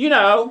 you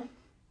know,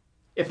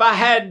 if I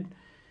had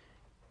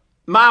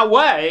my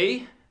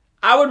way,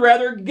 I would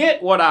rather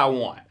get what I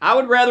want. I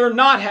would rather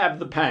not have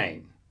the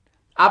pain.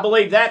 I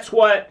believe that's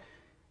what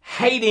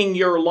hating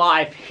your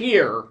life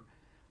here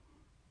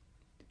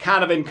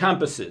kind of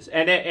encompasses.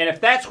 And if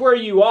that's where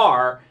you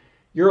are,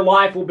 your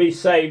life will be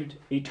saved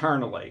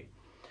eternally.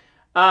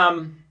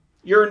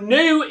 Your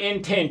new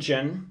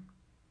intention,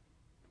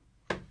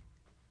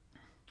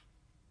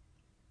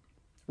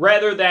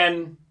 rather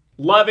than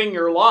loving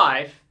your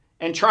life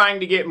and trying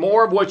to get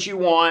more of what you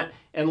want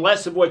and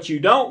less of what you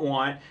don't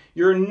want,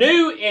 your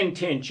new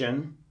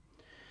intention,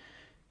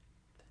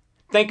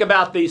 think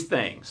about these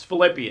things.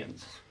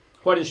 Philippians.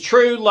 What is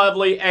true,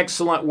 lovely,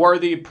 excellent,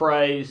 worthy of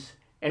praise.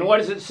 And what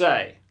does it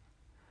say?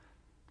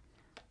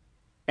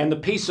 And the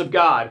peace of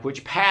God,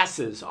 which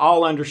passes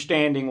all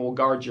understanding, will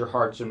guard your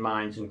hearts and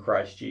minds in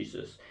Christ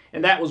Jesus.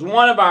 And that was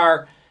one of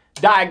our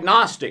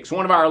diagnostics,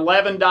 one of our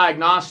 11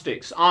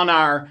 diagnostics on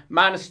our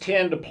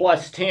 -10 to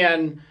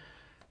 +10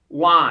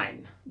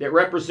 line that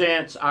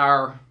represents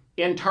our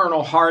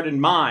internal heart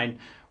and mind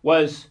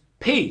was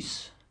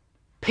peace.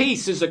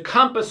 Peace is a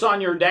compass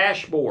on your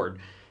dashboard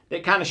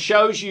that kind of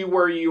shows you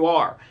where you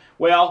are.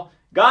 Well,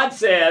 God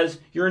says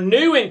your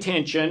new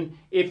intention,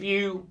 if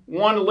you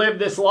want to live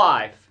this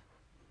life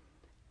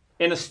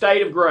in a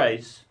state of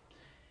grace,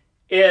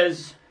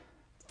 is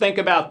think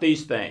about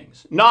these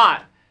things.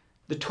 Not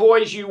the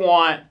toys you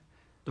want,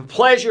 the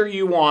pleasure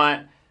you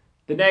want,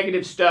 the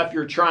negative stuff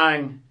you're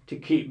trying to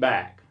keep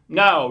back.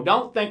 No,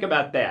 don't think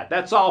about that.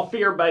 That's all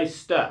fear-based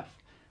stuff.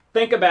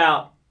 Think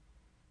about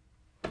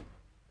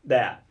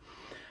that.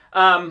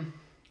 An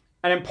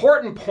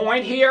important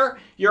point here,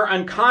 your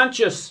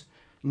unconscious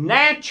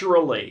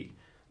naturally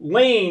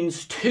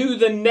leans to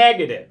the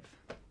negative.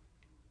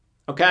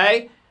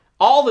 Okay?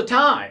 All the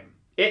time.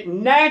 It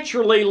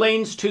naturally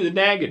leans to the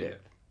negative.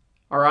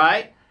 All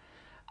right?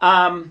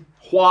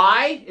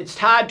 Why? It's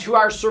tied to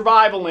our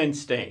survival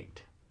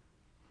instinct.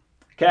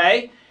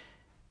 Okay?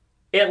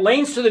 It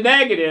leans to the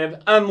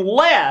negative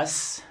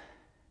unless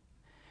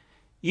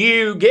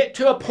you get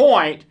to a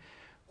point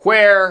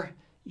where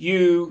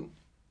you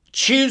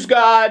choose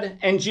God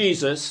and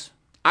Jesus.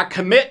 I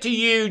commit to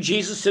you,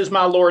 Jesus is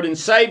my Lord and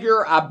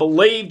Savior. I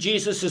believe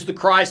Jesus is the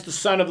Christ, the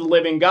Son of the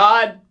living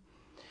God.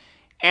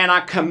 And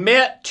I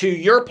commit to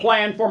your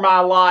plan for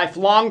my life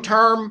long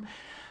term,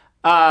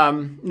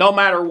 no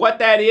matter what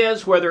that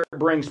is, whether it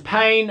brings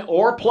pain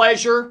or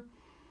pleasure.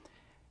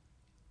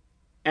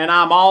 And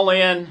I'm all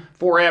in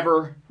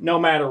forever, no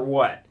matter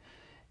what.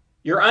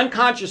 Your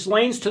unconscious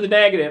leans to the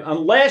negative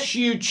unless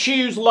you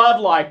choose love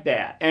like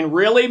that and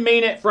really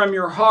mean it from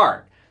your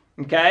heart.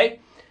 Okay?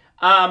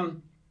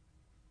 And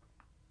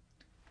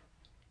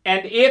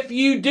if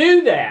you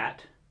do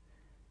that,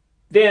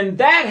 then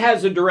that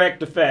has a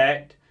direct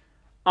effect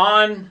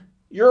on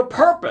your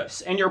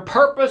purpose. And your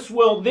purpose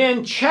will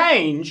then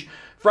change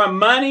from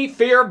money,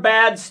 fear,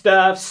 bad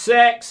stuff,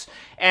 sex,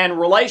 and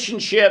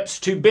relationships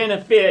to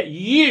benefit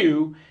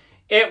you.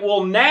 It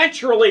will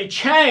naturally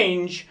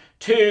change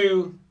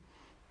to,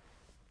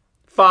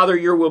 Father,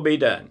 your will be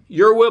done.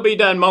 Your will be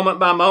done moment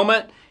by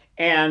moment,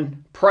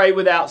 and pray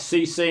without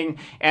ceasing,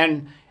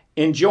 and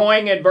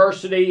enjoying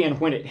adversity. And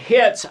when it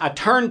hits, I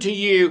turn to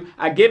you,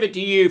 I give it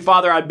to you.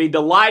 Father, I'd be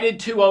delighted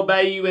to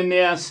obey you in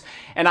this.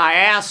 And I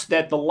ask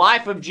that the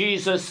life of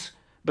Jesus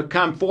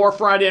become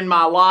forefront in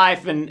my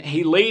life, and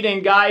he lead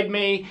and guide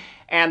me,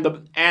 and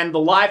the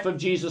life of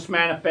Jesus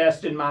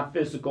manifest in my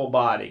physical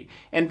body.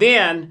 And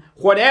then,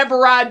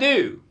 whatever I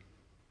do,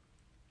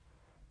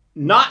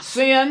 not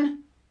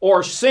sin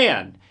or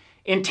sin,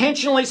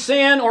 intentionally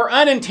sin or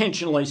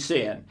unintentionally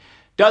sin,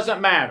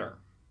 doesn't matter.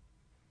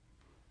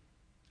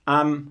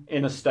 I'm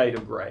in a state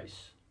of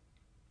grace.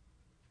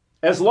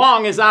 As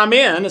long as I'm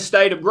in a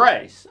state of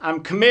grace,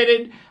 I'm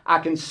committed, I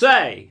can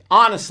say,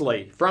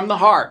 honestly, from the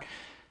heart,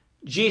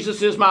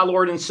 Jesus is my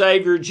Lord and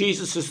Savior.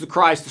 Jesus is the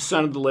Christ, the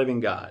Son of the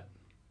living God.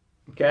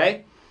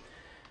 Okay?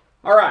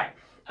 All right.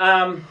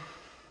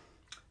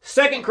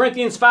 2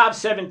 Corinthians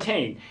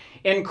 5:17.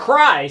 In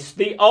Christ,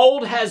 the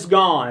old has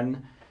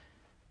gone,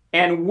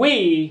 and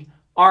we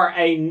are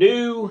a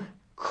new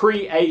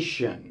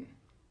creation.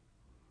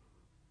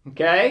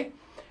 Okay?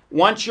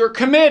 Once you're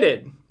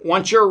committed,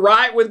 once you're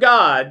right with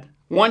God,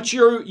 once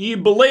you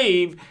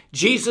believe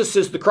Jesus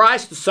is the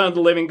Christ, the Son of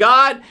the living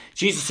God,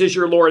 Jesus is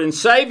your Lord and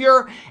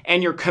Savior,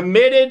 and you're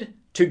committed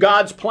to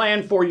God's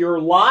plan for your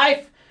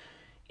life,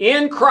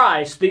 in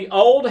Christ, the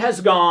old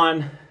has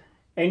gone,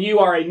 and you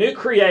are a new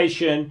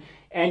creation,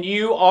 and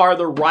you are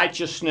the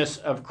righteousness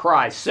of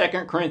Christ.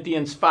 2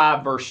 Corinthians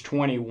 5, verse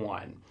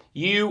 21.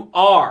 You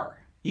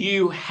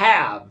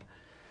have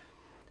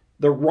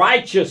the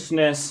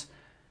righteousness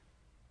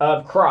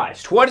of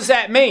Christ. What does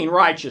that mean,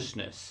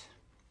 righteousness?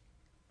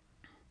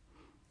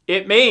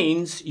 It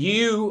means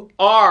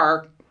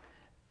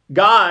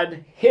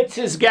God hits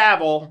his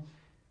gavel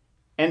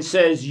and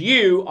says,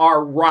 you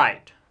are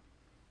right.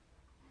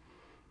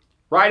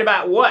 Right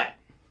about what?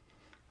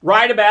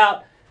 Right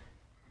about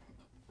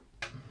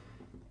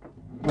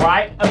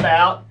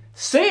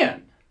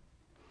sin.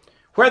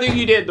 Whether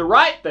you did the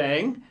right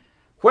thing,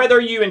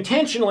 whether you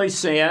intentionally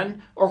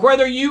sin, or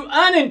whether you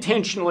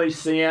unintentionally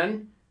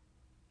sin,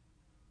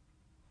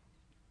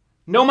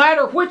 no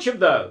matter which of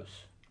those,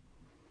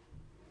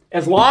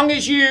 as long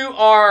as you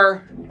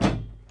are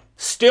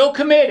still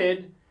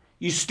committed,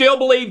 you still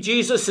believe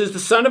Jesus is the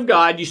Son of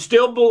God, you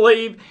still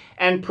believe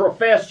and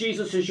profess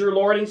Jesus as your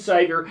Lord and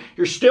Savior,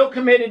 you're still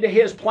committed to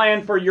his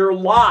plan for your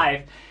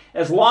life,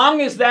 as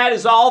long as that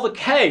is all the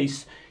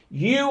case,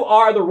 you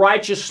are the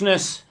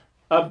righteousness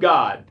of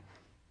God.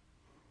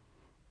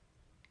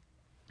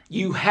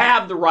 You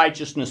have the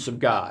righteousness of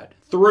God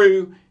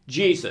through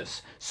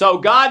Jesus. So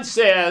God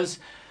says,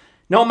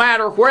 no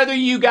matter whether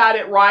you got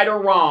it right or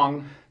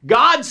wrong,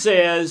 God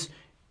says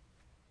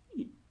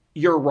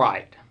you're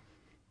right.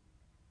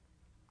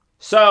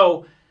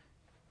 So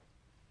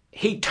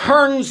he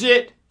turns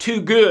it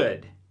to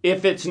good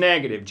if it's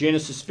negative,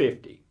 Genesis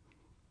 50.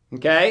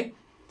 Okay?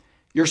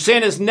 Your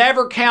sin is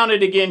never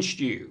counted against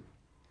you.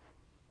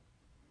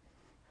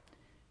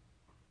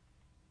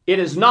 It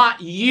is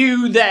not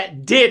you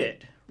that did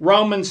it,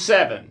 Romans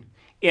 7,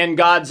 in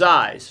God's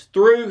eyes,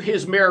 through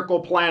his miracle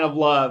plan of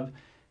love,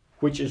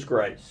 which is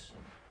grace.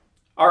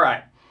 All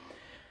right.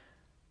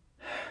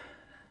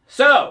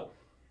 So,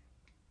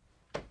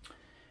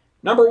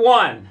 number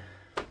one,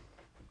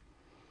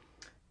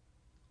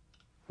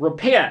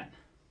 repent,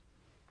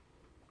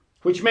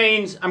 which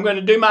means I'm going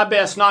to do my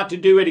best not to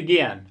do it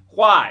again.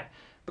 Why?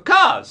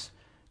 Because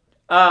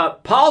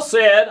Paul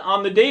said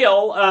on the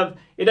deal of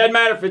it doesn't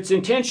matter if it's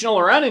intentional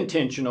or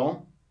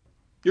unintentional,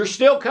 you're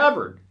still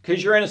covered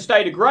because you're in a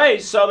state of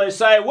grace. So they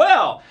say,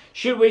 well,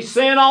 should we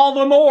sin all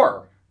the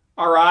more?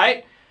 All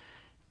right?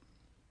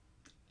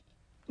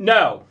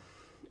 No.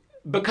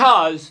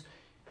 Because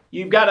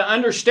you've got to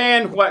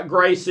understand what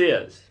grace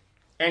is.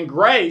 And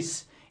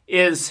grace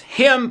is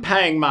him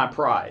paying my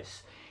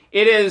price.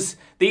 It is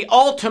the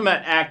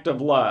ultimate act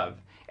of love.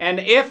 And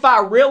if I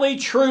really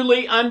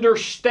truly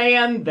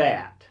understand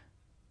that,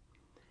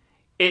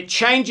 it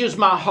changes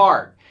my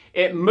heart.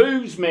 It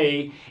moves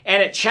me,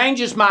 and it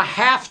changes my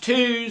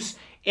have-tos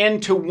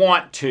into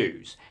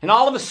want-tos. And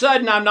all of a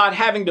sudden, I'm not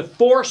having to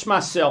force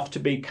myself to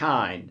be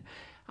kind.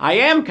 I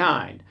am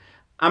kind.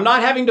 I'm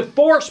not having to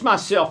force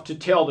myself to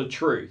tell the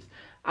truth.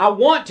 I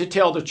want to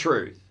tell the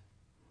truth.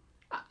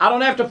 I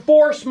don't have to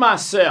force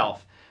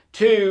myself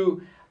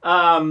to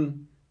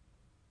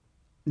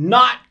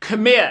not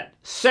commit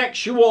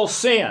sexual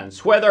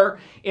sins, whether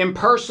in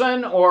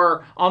person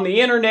or on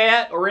the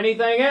internet or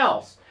anything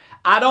else.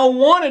 I don't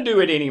want to do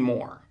it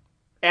anymore.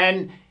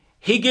 And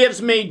he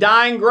gives me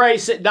dying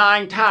grace at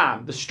dying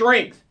time, the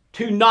strength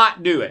to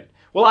not do it.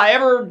 Will I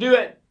ever do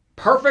it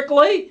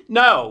perfectly?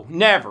 No,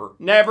 never,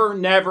 never,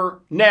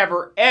 never,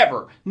 never,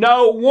 ever.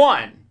 No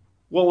one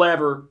will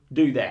ever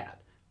do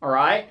that. All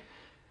right?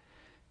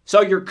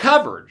 So you're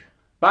covered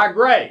by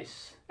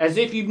grace as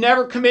if you've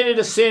never committed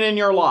a sin in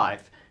your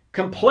life.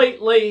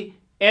 Completely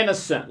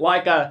innocent,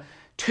 like a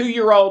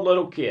 2-year-old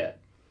little kid.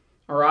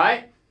 All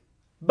right?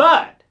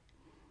 But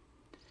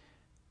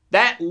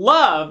that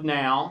love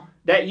now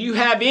that you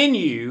have in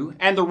you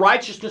and the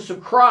righteousness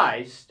of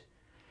Christ,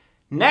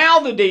 now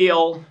the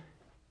deal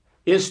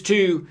is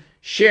to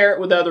share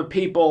it with other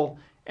people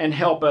and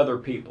help other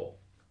people.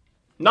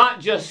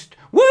 Not just,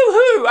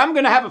 woohoo, I'm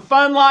going to have a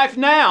fun life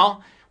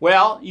now.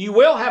 Well, you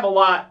will have a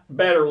lot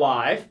better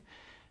life,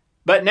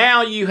 but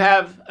now you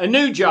have a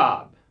new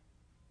job.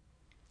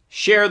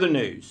 Share the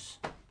news.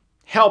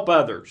 Help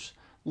others.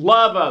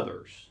 Love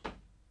others.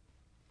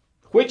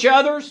 Which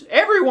others?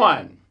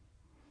 Everyone.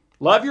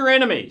 Love your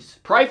enemies.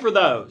 Pray for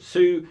those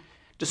who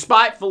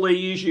despitefully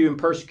use you and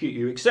persecute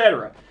you,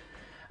 etc.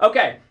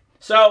 Okay,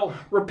 so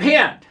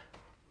repent.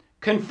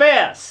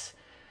 Confess.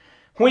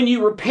 When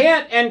you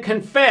repent and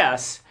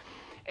confess,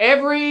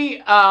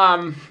 every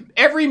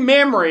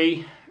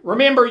memory,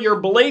 remember your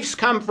beliefs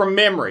come from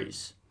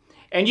memories.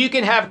 And you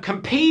can have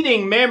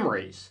competing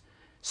memories.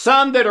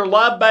 Some that are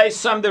love-based,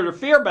 some that are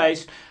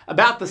fear-based,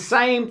 about the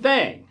same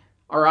thing.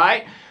 All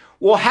right?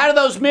 Well, how do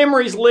those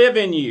memories live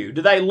in you?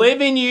 Do they live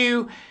in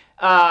you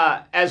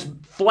as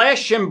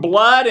flesh and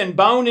blood and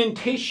bone and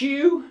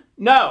tissue?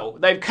 No,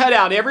 they've cut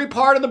out every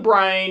part of the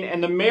brain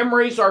and the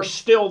memories are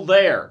still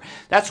there.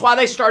 That's why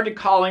they started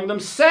calling them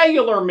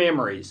cellular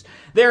memories.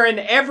 They're in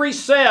every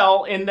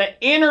cell in the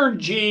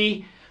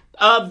energy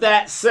of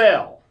that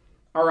cell.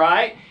 All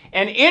right?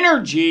 And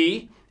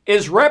energy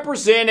is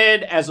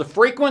represented as a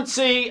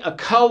frequency, a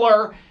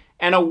color,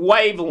 and a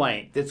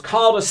wavelength. It's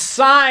called a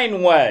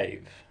sine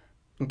wave.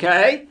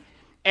 Okay?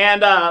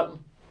 And let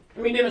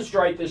me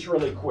demonstrate this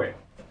really quick.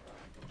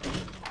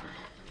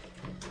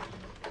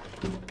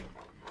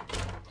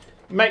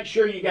 Make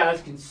sure you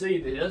guys can see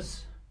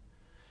this.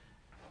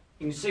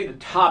 You can see the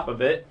top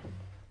of it.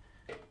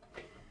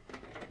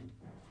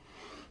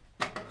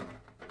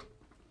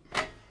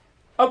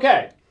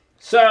 Okay,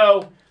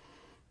 so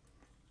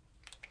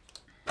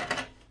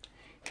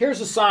here's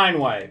a sine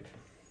wave.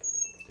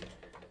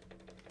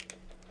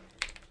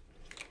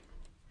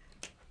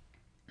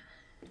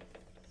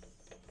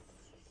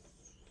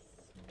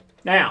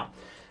 Now,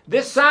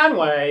 this sine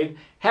wave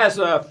has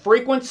a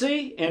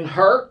frequency in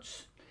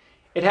hertz,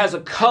 it has a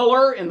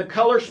color in the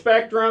color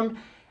spectrum,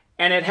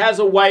 and it has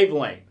a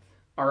wavelength,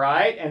 all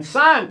right? And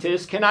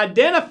scientists can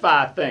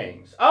identify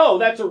things. Oh,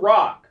 that's a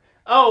rock.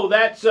 Oh,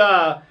 that's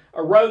a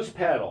rose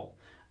petal.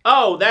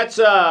 Oh, that's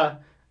a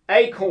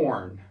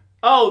acorn.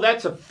 Oh,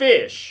 that's a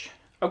fish,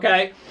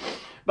 okay?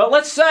 But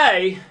let's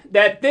say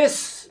that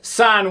this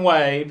sine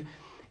wave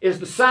is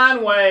the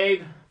sine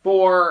wave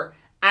for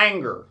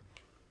anger,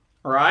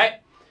 all right?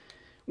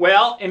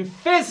 Well, in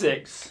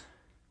physics,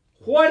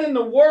 what in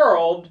the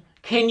world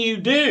can you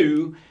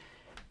do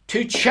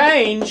to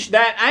change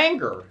that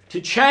anger,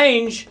 to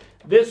change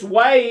this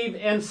wave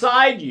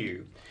inside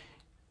you?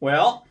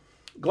 Well,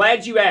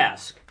 glad you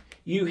asked.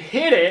 You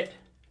hit it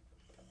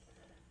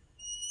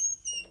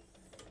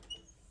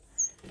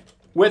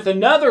with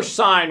another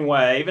sine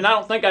wave, and I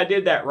don't think I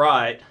did that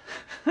right.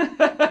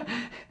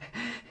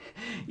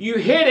 You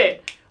hit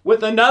it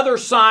with another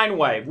sine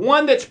wave,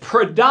 one that's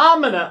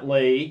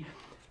predominantly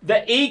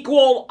the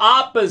equal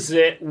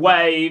opposite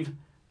wave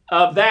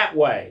of that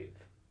wave.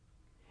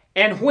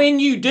 And when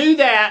you do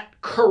that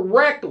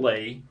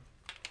correctly,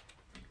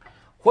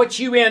 what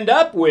you end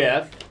up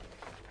with,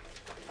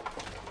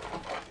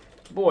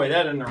 boy,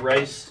 that doesn't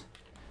erase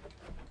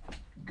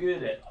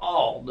good at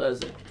all,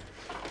 does it?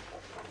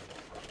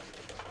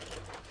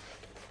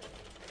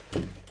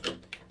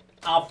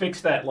 I'll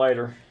fix that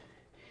later.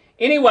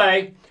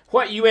 Anyway,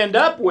 what you end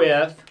up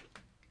with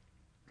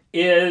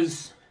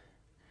is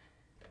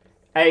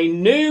a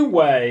new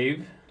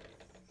wave.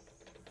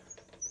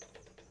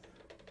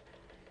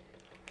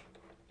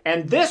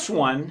 And this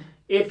one,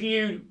 if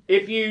you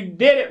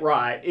did it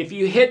right, if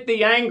you hit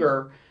the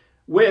anger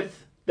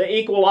with the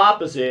equal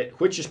opposite,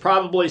 which is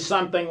probably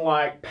something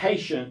like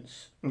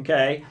patience,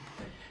 okay,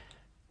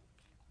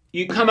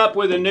 you come up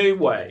with a new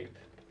wave.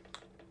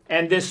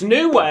 And this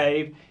new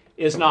wave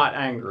is not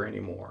anger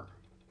anymore.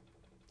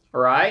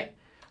 All right?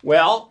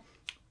 Well,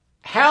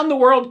 how in the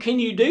world can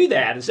you do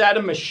that? Is that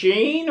a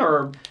machine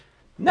or...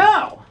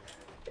 No,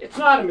 it's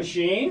not a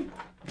machine.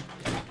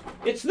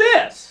 It's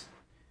this.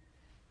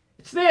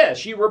 It's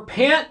this. You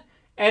repent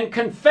and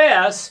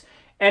confess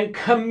and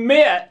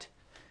commit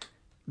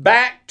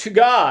back to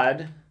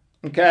God,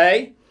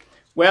 okay?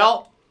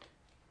 Well,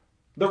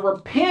 the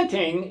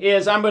repenting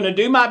is I'm going to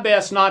do my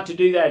best not to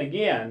do that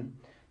again.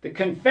 The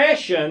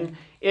confession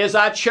is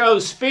I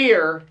chose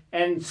fear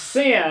and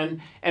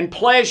sin and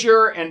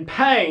pleasure and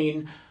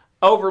pain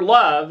over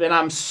love, and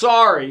I'm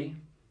sorry,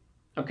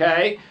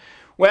 okay?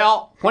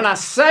 Well, when I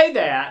say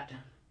that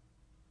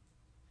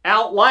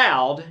out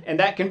loud, and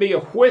that can be a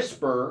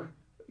whisper,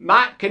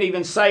 might can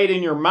even say it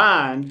in your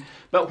mind,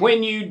 but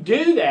when you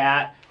do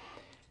that,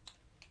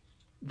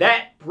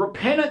 that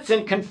repentance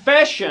and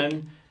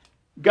confession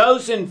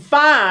goes and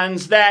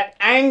finds that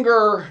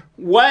anger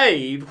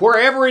wave,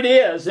 wherever it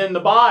is in the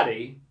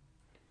body,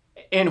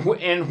 in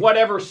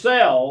whatever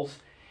cells,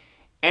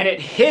 and it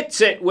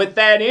hits it with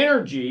that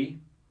energy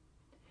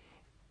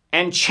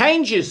and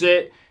changes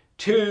it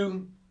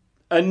to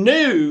a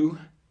new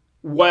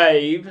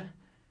wave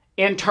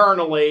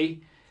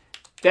internally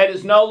that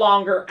is no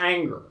longer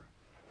anger.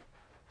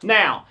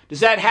 Now,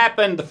 does that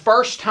happen the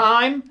first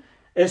time?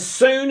 As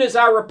soon as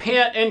I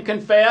repent and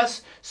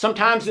confess?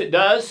 Sometimes it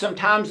does,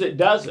 sometimes it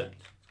doesn't.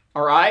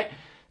 All right?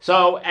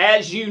 So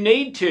as you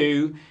need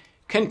to,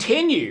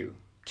 continue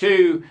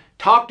to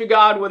talk to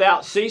God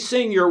without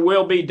ceasing. Your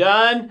will be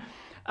done.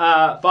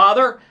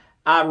 Father,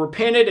 I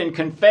repented and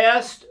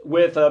confessed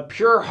with a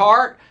pure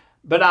heart,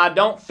 but I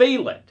don't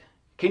feel it.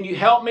 Can you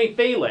help me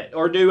feel it?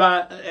 Or do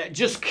I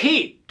just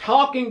keep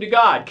talking to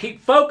God,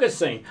 keep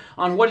focusing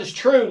on what is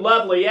true,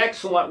 lovely,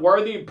 excellent,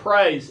 worthy of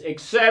praise,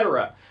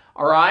 etc.?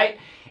 All right?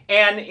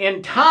 And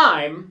in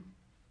time,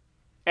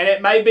 and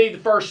it may be the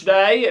first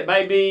day, it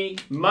may be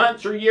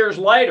months or years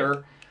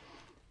later,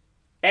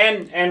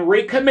 and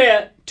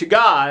recommit to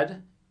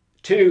God,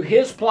 to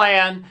His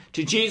plan,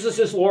 to Jesus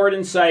as Lord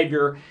and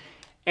Savior,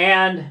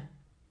 and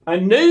a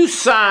new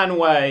sine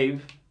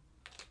wave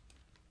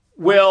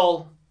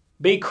will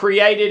be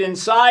created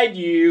inside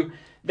you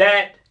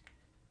that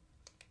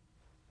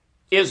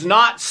is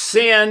not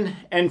sin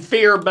and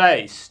fear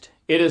based.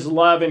 It is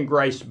love and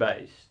grace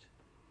based.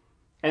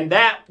 And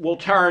that will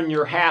turn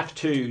your have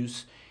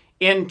tos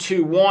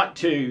into want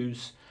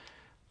tos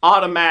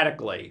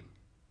automatically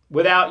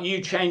without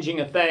you changing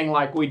a thing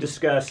like we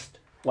discussed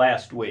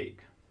last week.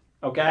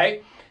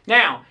 Okay?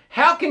 Now,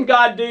 how can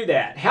God do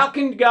that? How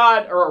can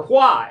God, or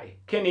why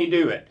can He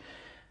do it?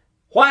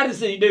 Why does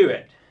He do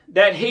it?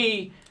 That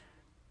He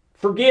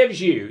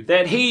forgives you,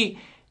 that He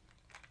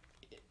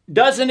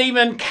doesn't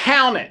even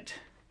count it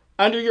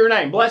under your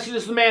name. Blessed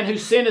is the man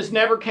whose sin is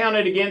never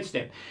counted against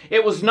him.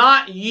 It was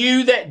not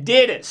you that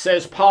did it,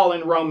 says Paul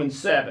in Romans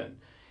 7.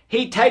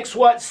 He takes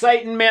what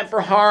Satan meant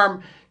for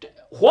harm.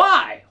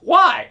 Why?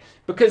 Why?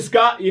 Because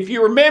God, if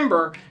you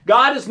remember,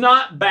 God is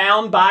not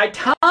bound by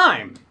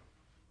time.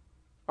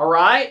 All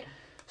right?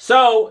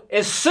 So,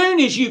 as soon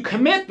as you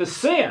commit the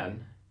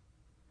sin,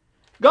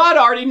 God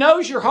already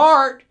knows your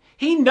heart.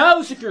 He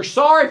knows if you're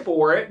sorry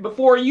for it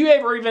before you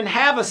ever even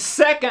have a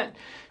second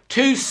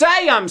to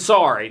say, I'm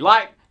sorry.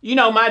 Like,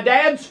 my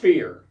dad's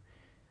fear.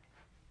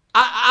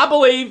 I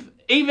believe,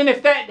 even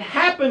if that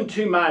happened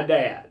to my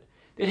dad,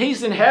 that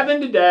he's in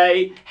heaven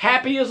today,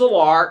 happy as a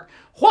lark.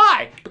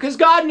 Why? Because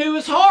God knew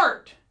his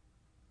heart.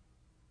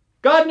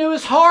 God knew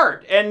his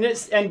heart.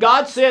 And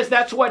God says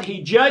that's what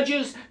He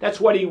judges,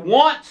 that's what He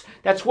wants,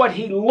 that's what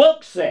He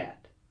looks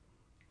at.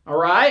 All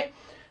right?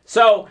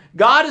 So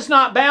God is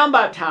not bound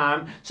by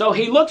time, so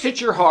He looks at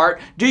your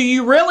heart. Do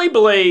you really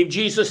believe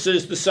Jesus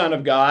is the Son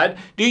of God?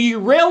 Do you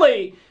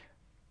really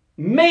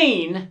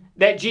mean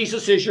that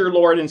Jesus is your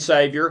Lord and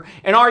Savior?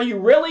 And are you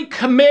really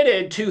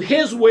committed to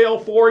His will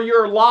for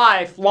your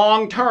life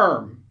long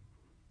term?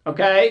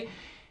 Okay?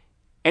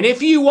 And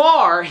if you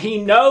are, He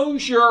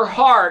knows your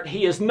heart.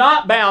 He is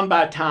not bound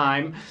by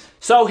time,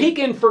 so He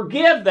can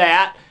forgive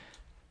that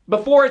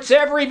before it's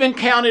ever even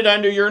counted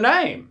under your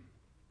name.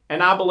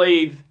 And I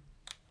believe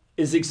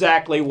is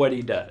exactly what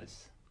He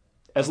does,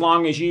 as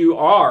long as you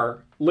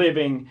are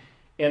living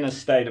in a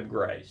state of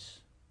grace.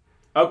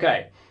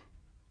 Okay.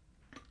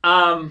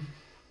 The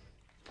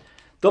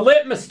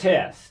litmus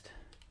test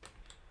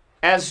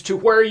as to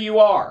where you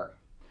are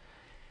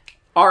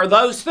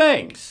those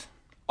things.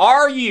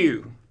 Are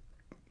you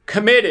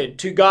committed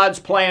to God's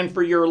plan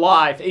for your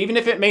life, even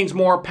if it means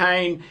more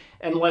pain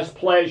and less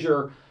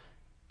pleasure,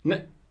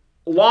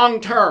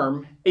 long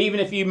term, even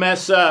if you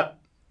mess up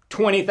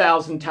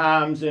 20,000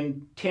 times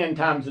and 10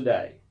 times a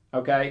day?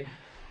 Okay?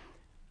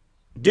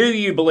 Do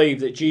you believe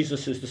that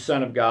Jesus is the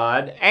Son of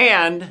God?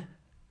 And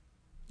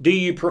do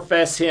you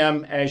profess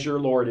Him as your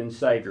Lord and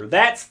Savior?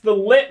 That's the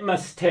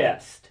litmus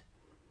test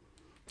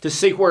to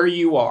see where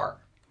you are.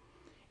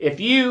 If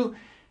you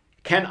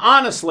can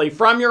honestly,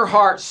 from your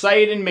heart,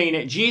 say it and mean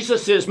it,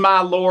 Jesus is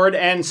my Lord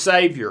and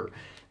Savior,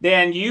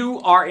 then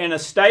you are in a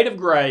state of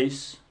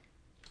grace,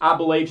 I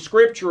believe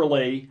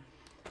scripturally,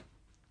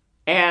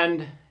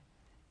 and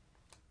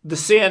the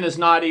sin is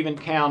not even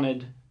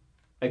counted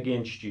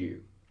against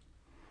you.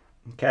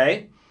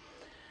 Okay?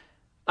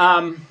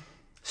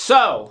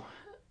 So,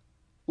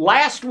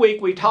 last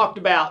week we talked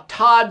about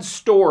Todd's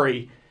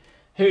story,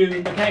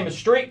 who became a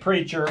street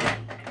preacher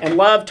and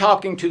loved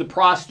talking to the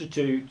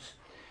prostitutes.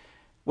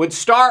 Would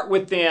start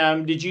with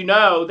them, did you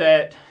know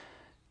that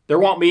there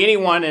won't be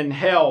anyone in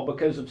hell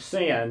because of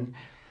sin?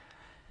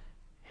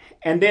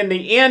 And then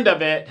the end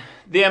of it,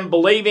 them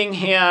believing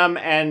him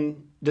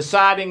and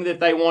deciding that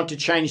they want to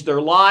change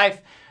their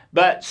life.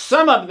 But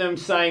some of them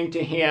saying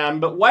to him,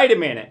 but wait a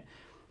minute,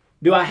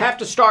 do I have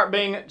to stop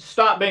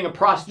being a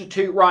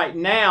prostitute right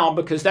now,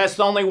 because that's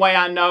the only way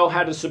I know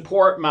how to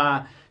support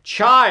my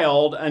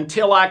child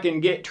until I can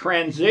get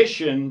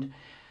transitioned?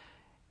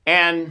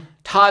 And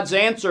Todd's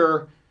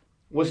answer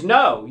was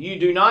no, you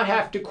do not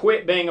have to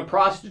quit being a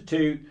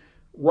prostitute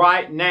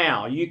right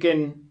now. You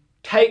can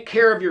take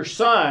care of your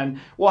son.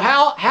 Well,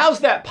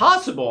 how's that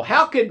possible?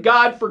 How could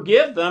God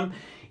forgive them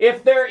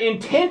if they're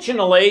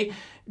intentionally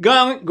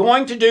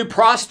going to do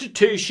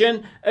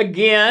prostitution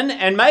again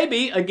and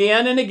maybe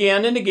again and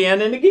again and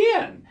again and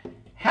again?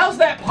 How's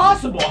that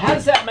possible? How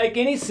does that make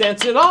any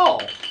sense at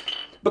all?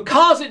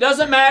 Because it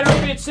doesn't matter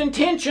if it's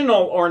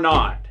intentional or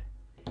not.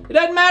 It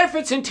doesn't matter if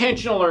it's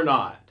intentional or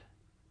not.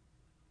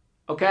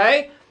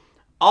 Okay?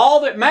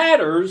 All that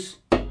matters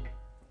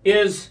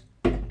is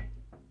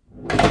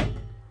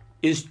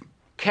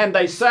can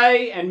they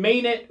say and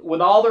mean it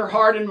with all their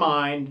heart and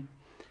mind,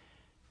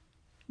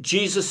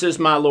 Jesus is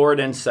my Lord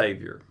and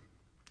Savior.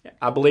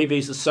 I believe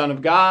He's the Son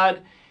of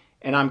God,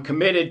 and I'm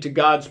committed to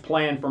God's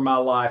plan for my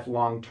life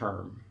long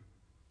term.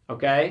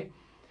 Okay?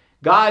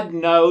 God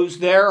knows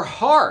their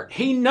heart.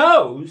 He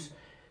knows,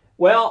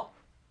 well,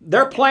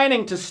 they're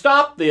planning to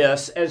stop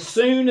this as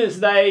soon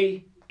as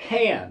they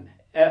can.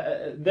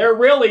 They're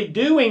really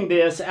doing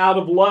this out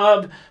of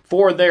love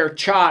for their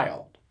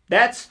child.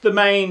 That's the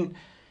main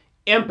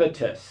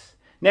impetus.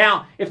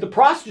 Now, if the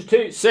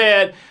prostitute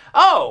said,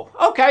 oh,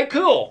 okay,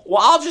 cool.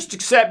 Well, I'll just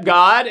accept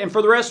God and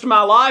for the rest of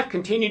my life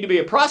continue to be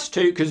a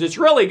prostitute because it's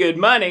really good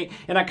money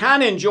and I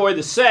kind of enjoy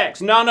the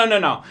sex.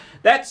 No.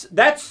 That's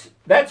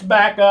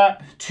back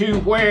up to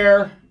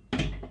where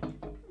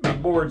my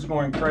board's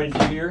going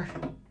crazy here.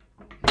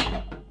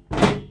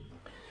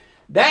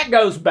 That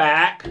goes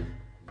back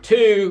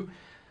to,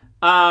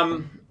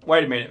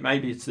 wait a minute,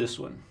 maybe it's this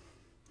one.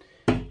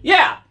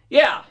 Yeah.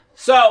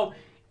 So,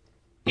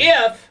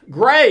 if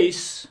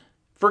grace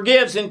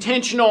forgives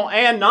intentional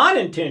and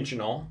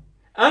unintentional,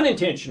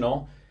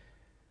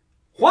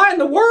 why in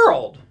the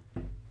world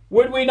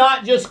would we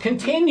not just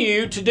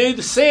continue to do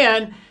the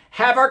sin,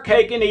 have our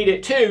cake and eat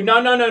it too?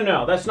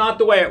 No. That's not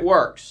the way it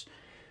works.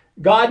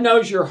 God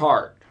knows your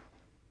heart.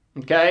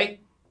 Okay?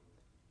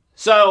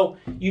 So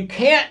you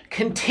can't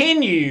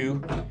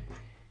continue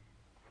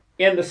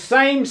in the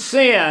same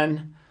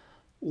sin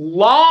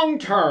long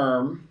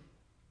term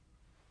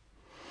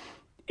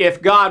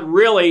if God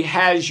really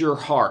has your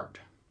heart.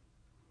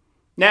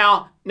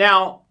 Now,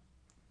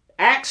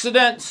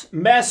 accidents,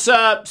 mess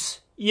ups,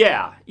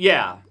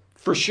 yeah,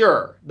 for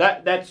sure.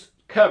 That's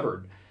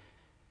covered.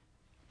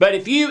 But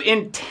if you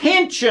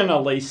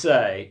intentionally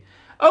say,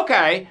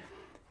 okay,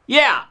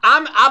 yeah,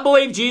 I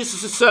believe Jesus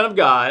is the Son of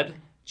God,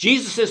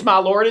 Jesus is my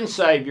Lord and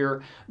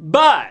Savior,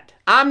 but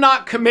I'm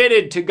not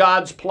committed to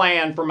God's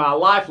plan for my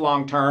life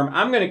long term.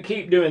 I'm going to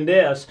keep doing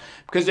this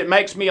because it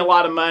makes me a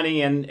lot of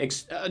money and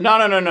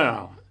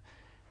no.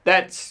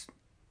 That's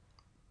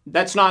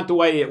not the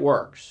way it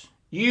works.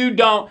 You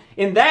don't,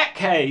 in that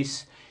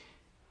case,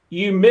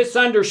 you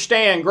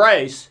misunderstand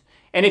grace.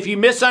 And if you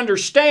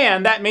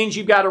misunderstand, that means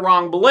you've got a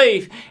wrong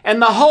belief.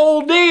 And the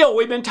whole deal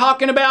we've been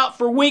talking about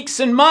for weeks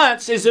and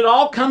months is it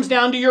all comes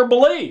down to your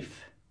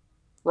belief,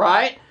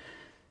 right?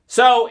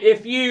 So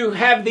if you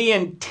have the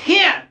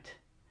intent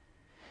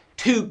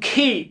to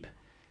keep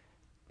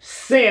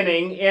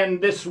sinning in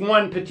this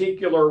one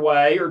particular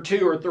way, or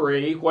two or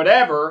three,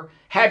 whatever,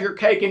 have your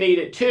cake and eat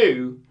it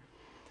too,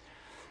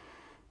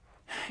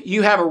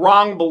 you have a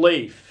wrong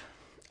belief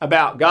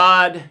about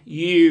God,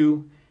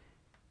 you,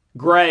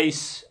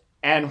 grace,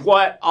 and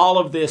what all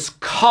of this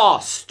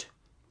cost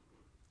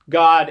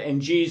God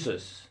and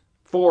Jesus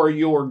for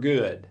your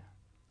good.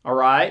 All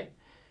right?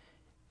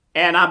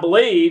 And I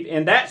believe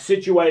in that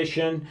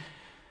situation,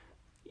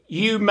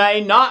 you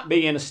may not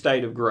be in a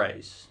state of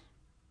grace.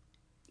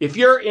 If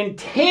your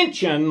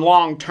intention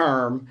long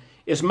term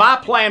is my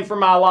plan for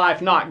my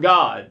life, not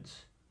God's,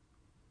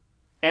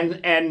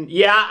 and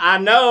yeah, I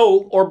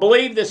know or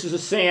believe this is a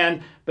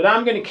sin, but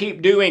I'm going to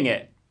keep doing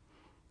it.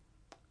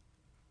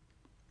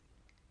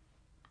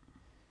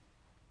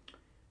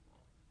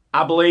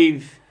 I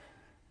believe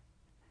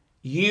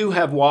you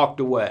have walked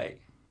away.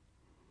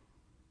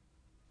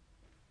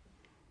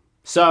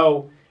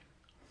 So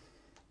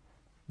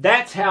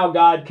that's how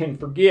God can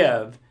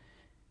forgive.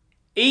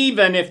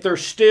 Even if they're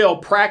still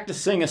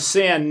practicing a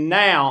sin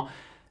now,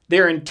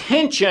 their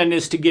intention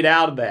is to get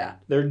out of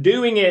that. They're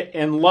doing it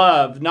in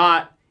love,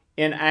 not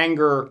in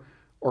anger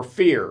or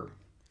fear.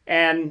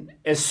 And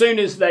as soon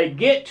as they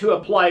get to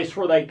a place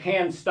where they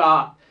can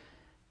stop,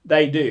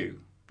 they do.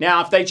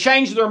 Now, if they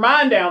change their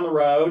mind down the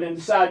road and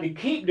decide to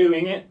keep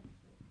doing it,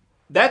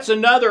 that's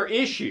another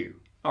issue,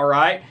 all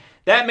right?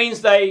 That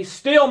means they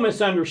still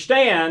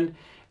misunderstand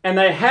and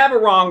they have a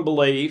wrong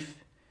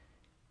belief,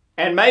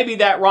 and maybe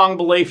that wrong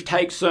belief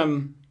takes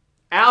them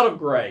out of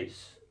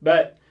grace.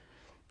 But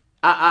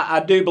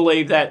I do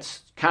believe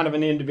that's kind of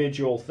an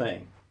individual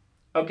thing.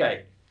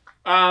 Okay.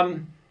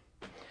 And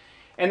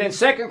then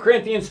 2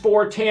 Corinthians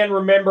 4:10,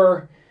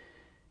 remember,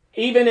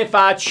 even if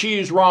I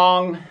choose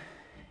wrong,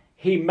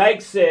 he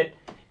makes it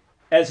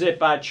as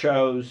if I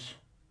chose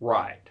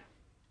right.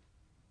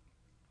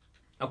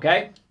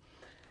 Okay?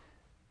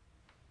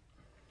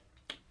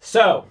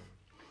 So,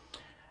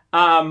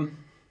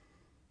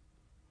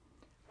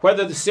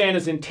 whether the sin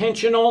is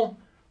intentional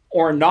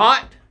or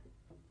not,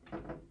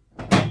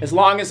 as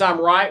long as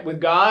I'm right with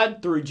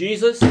God through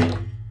Jesus,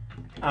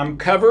 I'm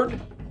covered.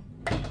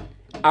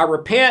 I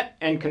repent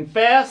and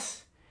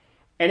confess,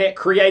 and it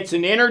creates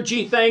an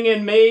energy thing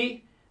in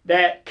me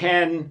that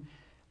can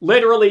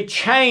literally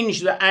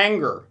change the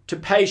anger to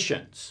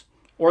patience,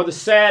 or the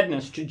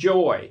sadness to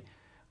joy,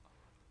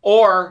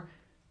 or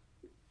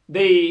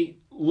the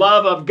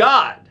love of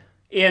God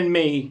in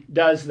me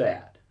does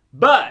that.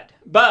 But,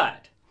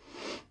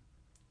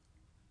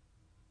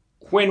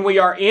 when we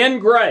are in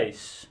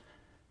grace,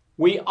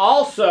 we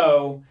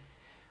also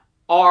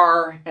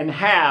are and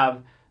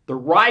have the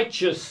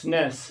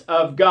righteousness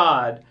of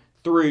God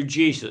through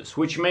Jesus,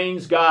 which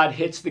means God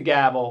hits the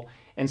gavel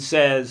and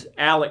says,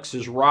 Alex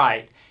is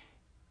right.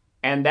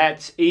 And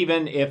that's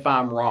even if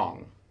I'm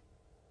wrong.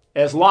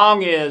 As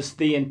long as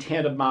the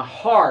intent of my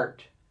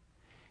heart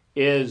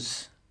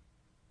is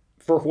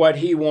for what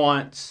he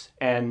wants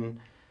and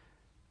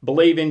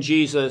believe in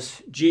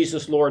Jesus,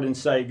 Jesus Lord and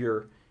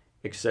Savior,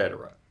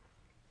 etc.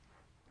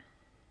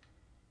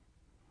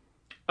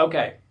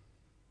 Okay.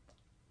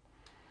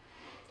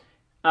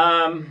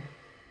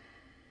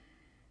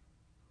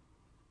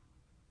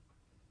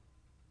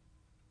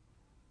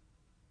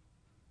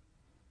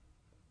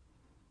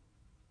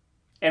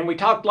 And we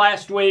talked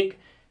last week,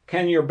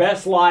 can your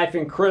best life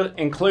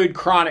include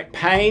chronic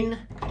pain?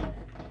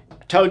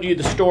 I told you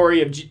the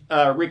story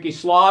of Ricky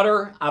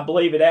Slaughter. I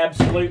believe it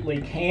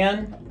absolutely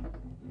can.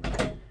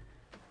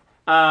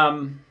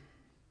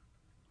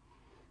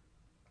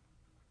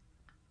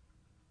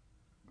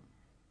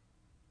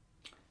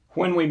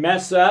 When we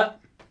mess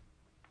up,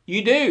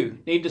 you do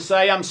need to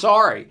say, I'm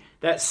sorry.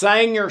 That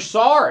saying you're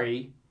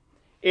sorry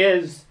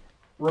is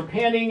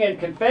repenting and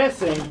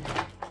confessing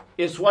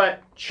is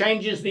what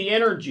changes the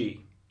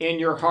energy in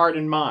your heart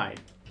and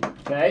mind.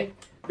 Okay?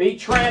 Be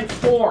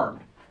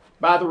transformed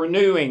by the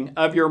renewing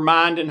of your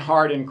mind and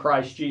heart in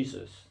Christ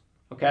Jesus.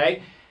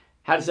 Okay?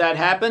 How does that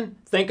happen?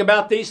 Think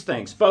about these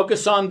things.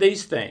 Focus on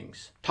these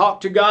things.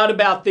 Talk to God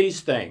about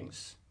these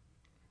things.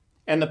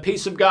 And the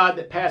peace of God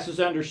that passes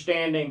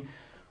understanding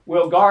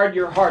will guard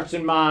your hearts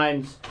and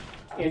minds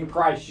in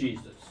Christ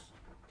Jesus.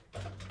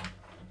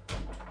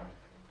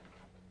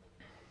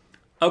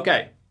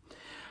 Okay.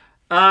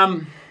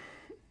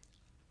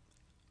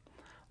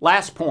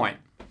 Last point.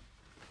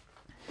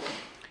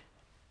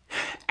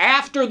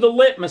 After the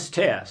litmus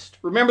test,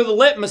 remember the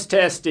litmus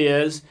test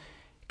is,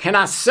 can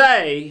I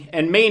say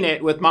and mean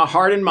it with my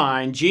heart and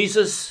mind,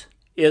 Jesus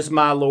is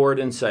my Lord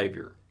and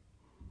Savior?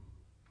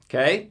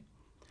 Okay?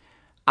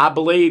 I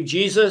believe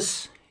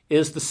Jesus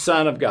is the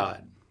Son of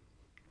God.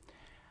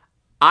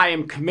 I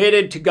am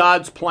committed to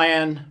God's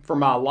plan for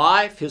my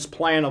life, His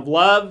plan of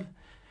love,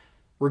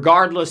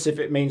 regardless if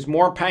it means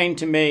more pain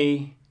to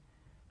me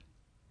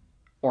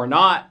or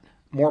not,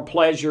 more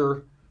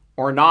pleasure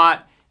or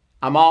not.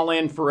 I'm all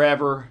in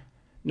forever,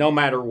 no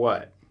matter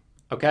what.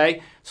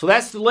 Okay? So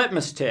that's the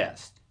litmus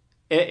test.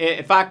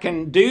 If I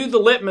can do the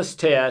litmus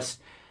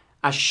test,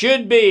 I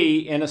should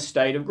be in a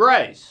state of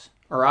grace.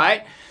 All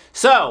right?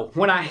 So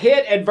when I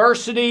hit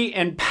adversity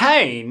and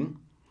pain,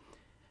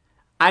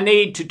 I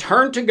need to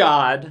turn to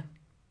God,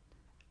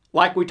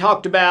 like we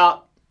talked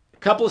about a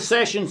couple of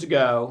sessions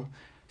ago,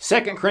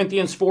 2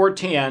 Corinthians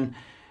 4:10.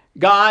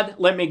 God,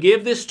 let me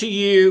give this to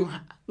you.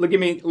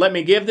 Let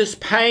me give this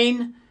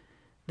pain,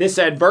 this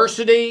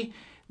adversity,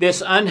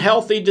 this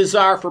unhealthy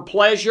desire for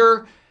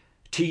pleasure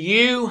to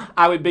you.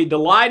 I would be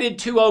delighted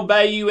to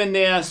obey you in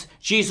this.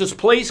 Jesus,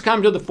 please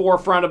come to the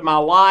forefront of my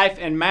life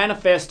and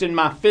manifest in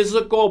my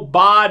physical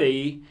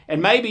body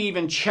and maybe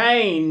even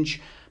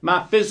change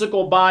my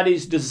physical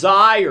body's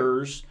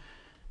desires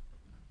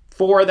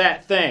for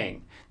that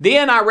thing.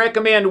 Then I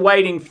recommend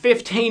waiting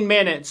 15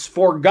 minutes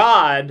for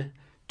God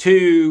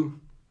to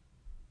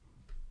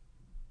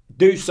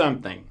do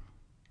something,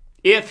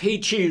 if He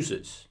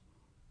chooses.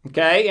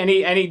 Okay? And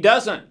he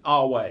doesn't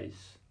always.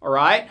 All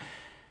right?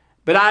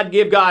 But I'd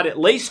give God at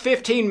least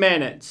 15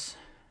 minutes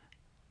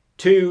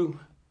to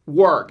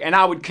work. And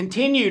I would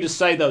continue to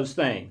say those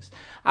things.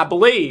 I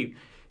believe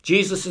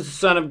Jesus is the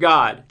Son of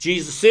God.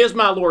 Jesus is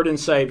my Lord and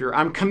Savior.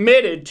 I'm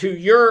committed to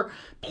your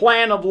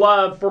plan of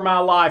love for my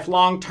life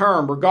long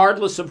term,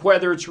 regardless of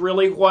whether it's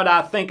really what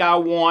I think I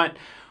want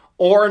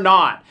or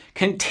not.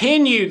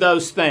 Continue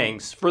those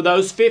things for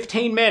those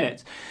 15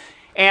 minutes.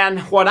 And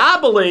what I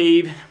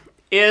believe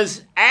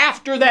is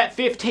after that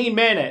 15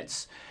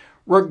 minutes,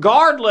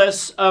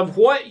 regardless of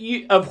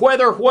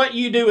whether what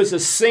you do is a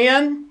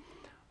sin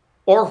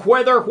or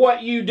whether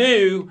what you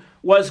do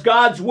was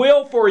God's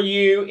will for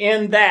you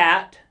in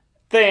that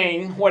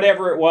thing,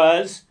 whatever it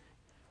was,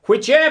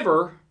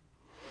 whichever,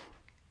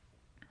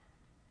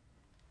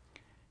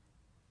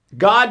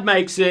 God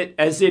makes it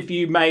as if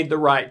you made the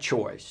right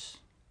choice.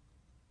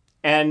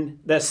 And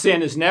that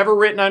sin is never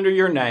written under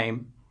your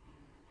name.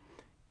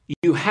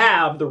 You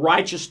have the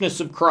righteousness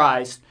of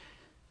Christ.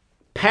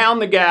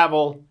 Pound the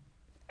gavel.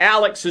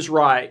 Alex is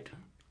right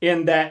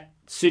in that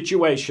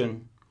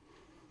situation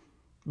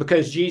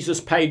because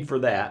Jesus paid for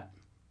that.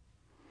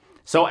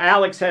 So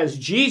Alex has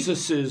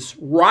Jesus's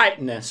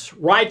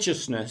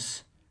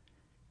righteousness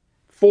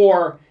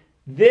for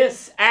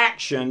this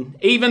action,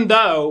 even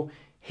though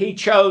he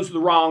chose the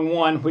wrong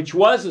one, which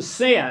was a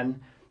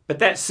sin, but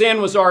that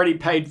sin was already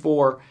paid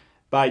for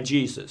by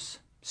Jesus.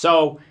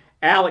 So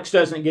Alex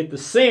doesn't get the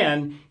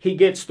sin, he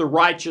gets the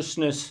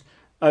righteousness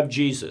of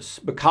Jesus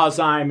because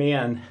I'm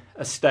in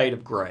a state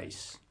of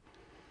grace.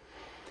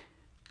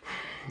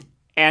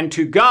 And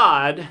to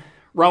God,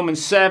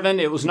 Romans 7,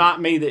 it was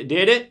not me that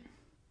did it,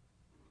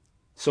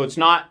 so it's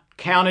not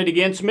counted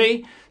against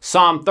me.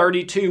 Psalm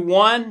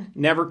 32:1,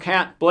 never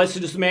count. Blessed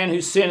is the man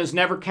whose sin is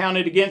never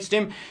counted against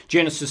him.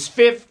 Genesis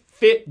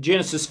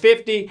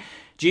 50,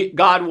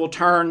 God will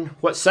turn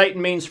what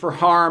Satan means for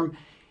harm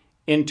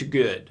into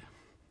good.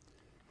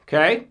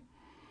 Okay?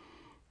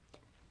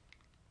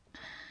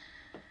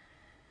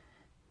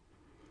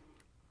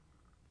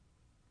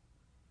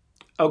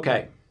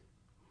 Okay.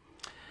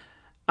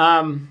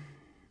 And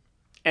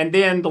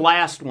then the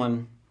last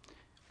one.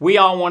 We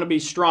all want to be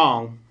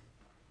strong,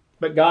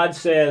 but God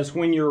says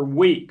when you're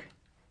weak,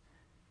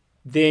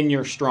 then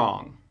you're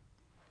strong.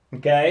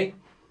 Okay?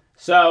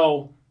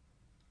 So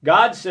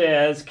God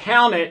says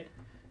count it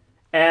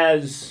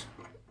as,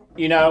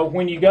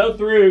 when you go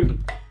through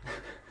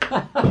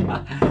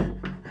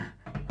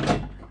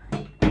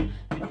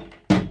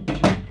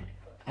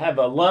have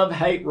a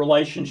love-hate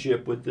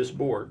relationship with this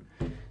board.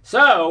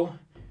 So,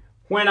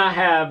 when I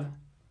have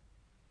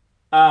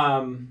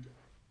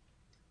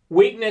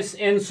weakness,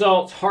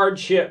 insults,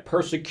 hardship,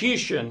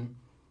 persecution,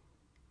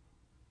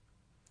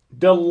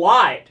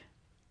 delight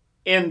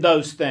in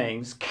those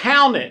things.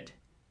 Count it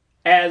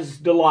as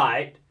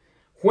delight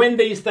when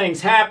these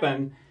things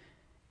happen.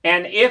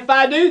 And if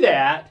I do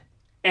that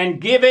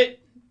and give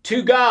it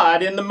to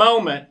God in the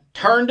moment,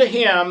 turn to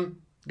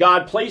Him,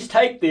 God, please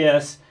take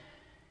this,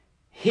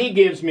 He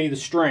gives me the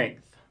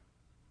strength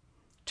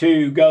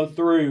to go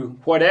through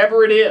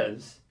whatever it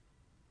is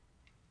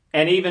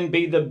and even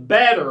be the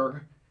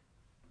better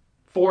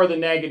for the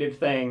negative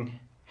thing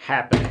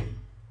happening.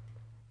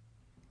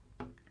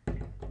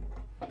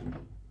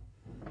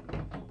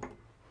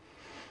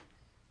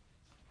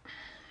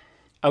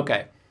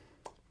 Okay.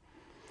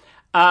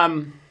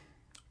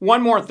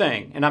 One more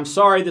thing, and I'm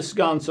sorry this has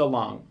gone so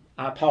long.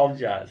 I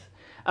apologize.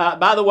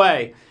 By the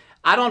way,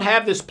 I don't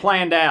have this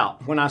planned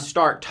out when I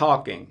start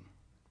talking.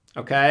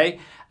 Okay?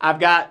 I've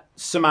got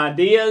some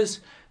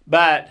ideas,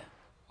 but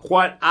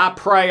what I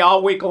pray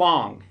all week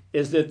long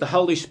is that the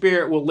Holy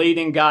Spirit will lead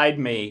and guide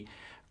me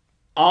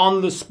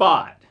on the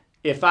spot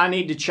if I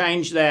need to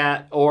change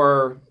that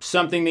or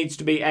something needs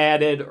to be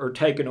added or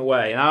taken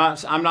away. And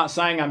I'm not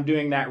saying I'm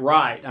doing that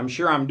right. I'm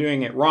sure I'm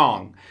doing it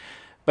wrong,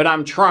 but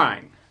I'm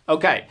trying.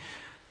 Okay,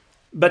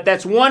 but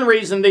that's one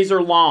reason these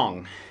are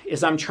long,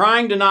 is I'm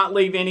trying to not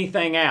leave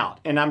anything out.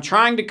 And I'm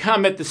trying to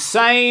come at the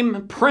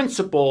same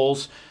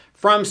principles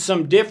from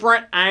some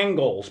different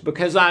angles,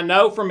 because I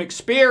know from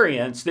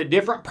experience that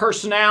different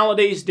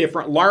personalities,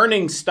 different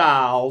learning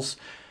styles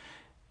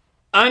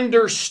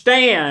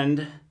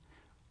understand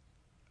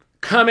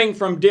coming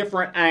from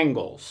different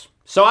angles.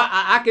 So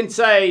I can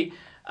say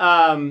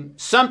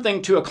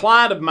something to a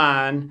client of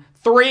mine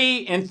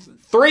three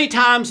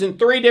times in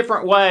three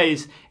different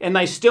ways, and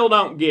they still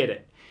don't get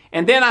it.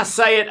 And then I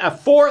say it a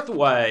fourth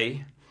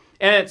way,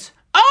 and it's,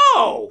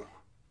 oh,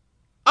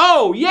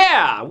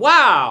 yeah,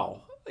 wow,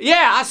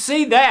 yeah, I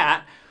see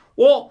that.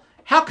 Well,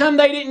 how come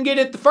they didn't get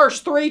it the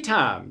first three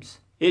times?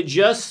 It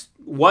just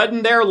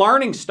wasn't their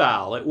learning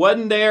style. It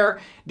wasn't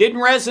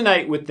didn't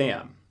resonate with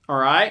them, all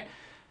right?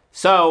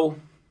 So,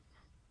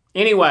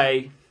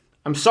 anyway,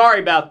 I'm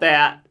sorry about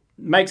that.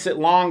 Makes it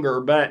longer,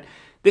 but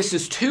this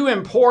is too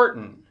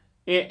important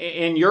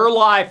in your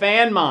life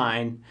and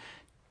mine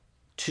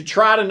to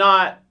try to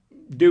not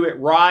do it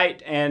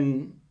right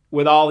and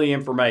with all the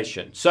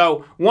information.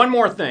 So, one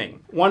more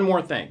thing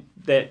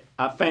that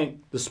I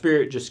think the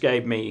Spirit just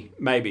gave me,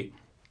 maybe.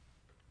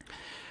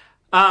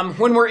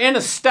 When we're in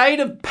a state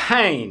of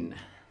pain,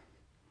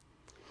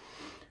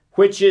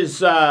 which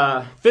is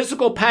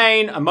physical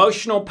pain,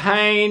 emotional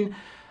pain,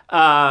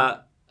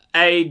 a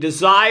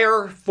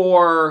desire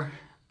for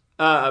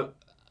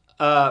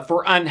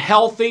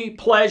unhealthy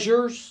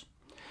pleasures,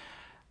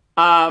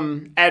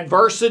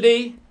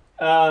 adversity,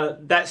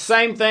 that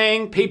same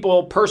thing,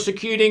 people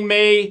persecuting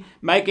me,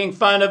 making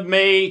fun of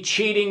me,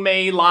 cheating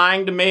me,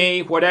 lying to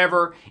me,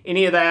 whatever,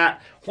 any of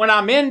that. When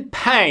I'm in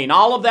pain,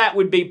 all of that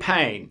would be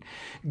pain.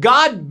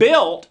 God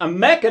built a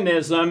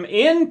mechanism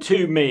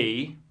into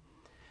me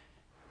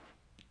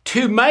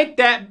to make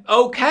that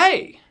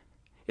okay.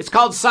 It's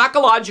called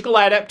psychological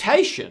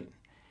adaptation.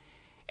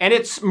 And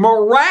it's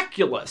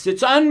miraculous.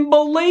 It's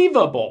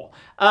unbelievable.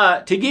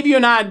 To give you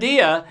an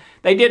idea,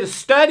 they did a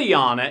study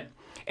on it,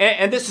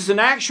 and this is an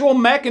actual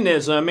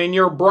mechanism in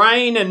your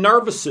brain and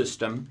nervous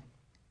system.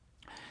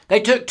 They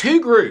took two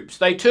groups.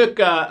 They took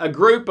a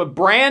group of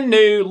brand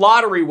new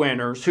lottery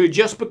winners who had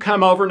just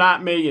become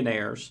overnight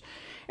millionaires,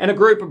 and a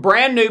group of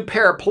brand new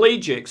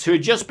paraplegics who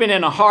had just been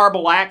in a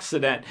horrible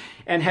accident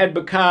and had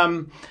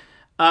become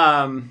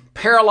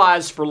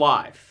paralyzed for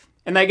life.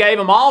 And they gave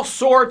them all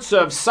sorts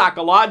of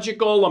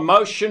psychological,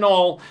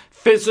 emotional,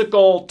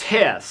 physical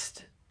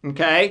tests,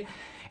 okay,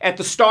 at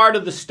the start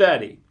of the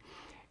study.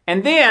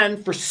 And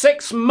then for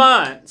 6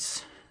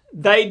 months,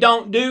 they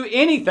don't do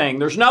anything.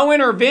 There's no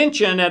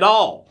intervention at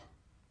all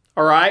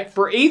right,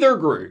 for either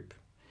group.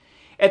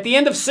 At the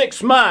end of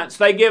 6 months,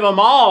 they give them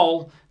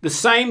all the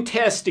same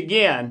test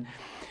again,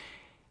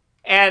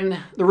 and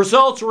the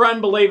results were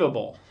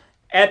unbelievable.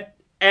 At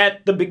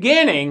the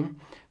beginning,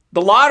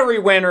 the lottery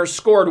winners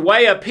scored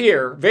way up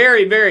here,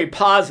 very, very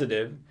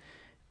positive.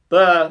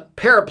 The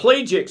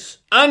paraplegics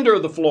under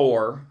the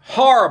floor,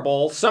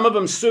 horrible, some of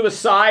them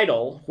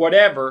suicidal,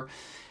 whatever.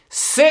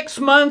 6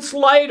 months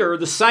later,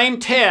 the same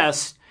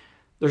test,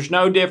 there's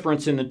no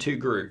difference in the two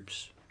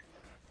groups.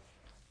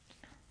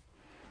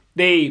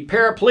 The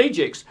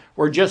paraplegics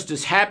were just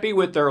as happy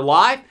with their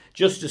life,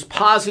 just as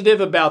positive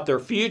about their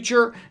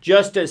future,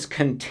 just as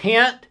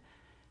content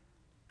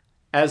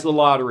as the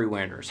lottery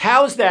winners.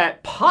 How is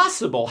that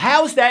possible?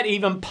 How is that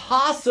even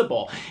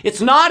possible? It's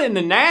not in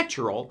the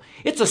natural.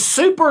 It's a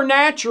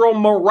supernatural,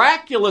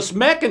 miraculous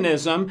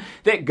mechanism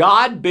that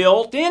God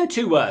built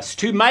into us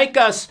to make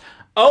us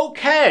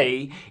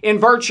okay in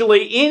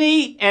virtually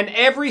any and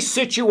every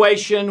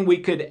situation we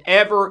could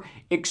ever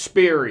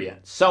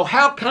experience. So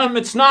how come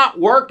it's not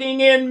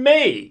working in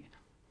me?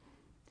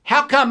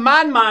 How come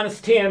mine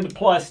minus 10 to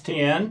plus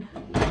 10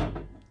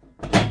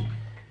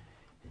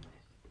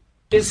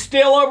 is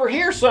still over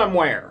here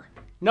somewhere,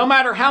 no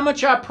matter how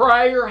much I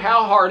pray or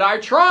how hard I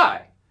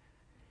try?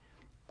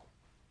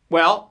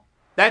 Well,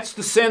 that's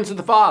the sins of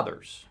the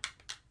fathers.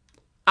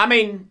 I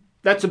mean,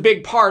 that's a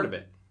big part of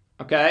it,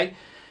 okay?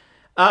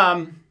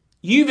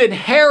 You've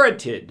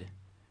inherited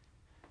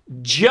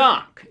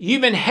junk.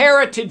 You've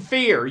inherited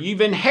fear.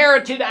 You've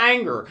inherited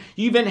anger.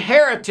 You've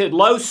inherited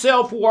low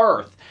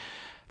self-worth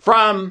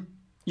from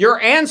your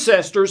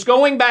ancestors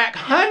going back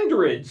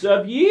hundreds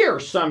of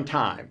years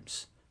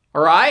sometimes.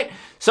 All right?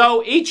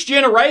 So each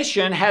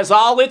generation has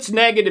all its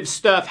negative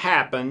stuff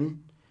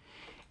happen,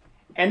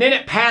 and then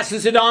it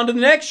passes it on to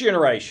the next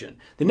generation.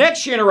 The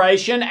next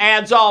generation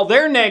adds all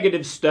their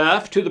negative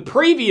stuff to the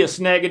previous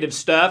negative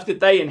stuff that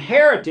they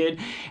inherited,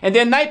 and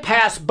then they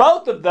pass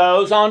both of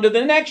those on to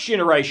the next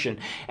generation.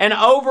 And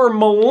over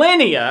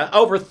millennia,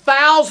 over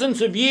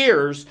thousands of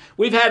years,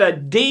 we've had a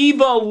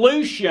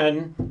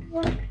devolution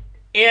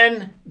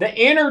in the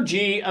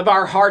energy of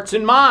our hearts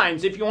and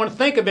minds. If you want to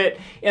think of it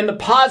in the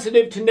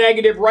positive to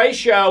negative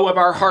ratio of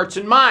our hearts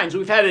and minds,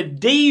 we've had a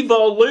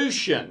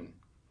devolution.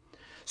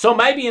 So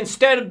maybe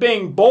instead of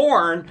being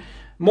born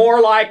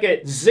more like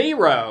at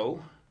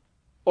 0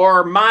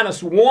 or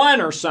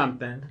 -1 or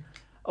something,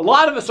 a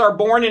lot of us are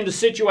born into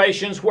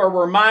situations where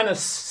we're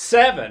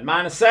 -7,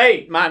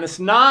 -8,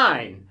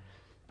 -9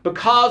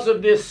 because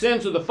of this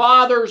sins of the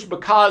fathers,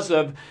 because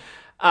of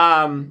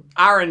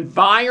our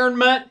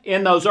environment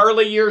in those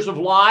early years of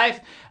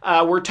life.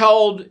 We're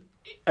told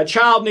a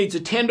child needs a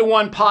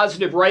 10-to-1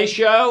 positive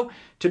ratio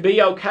to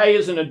be okay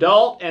as an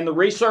adult, and the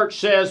research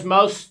says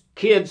most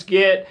kids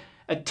get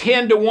a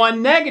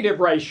 10-to-1 negative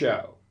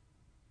ratio,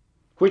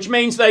 which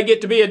means they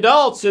get to be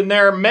adults and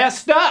they're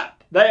messed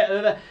up.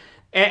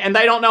 And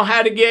they don't know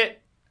how to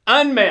get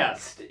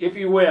unmessed, if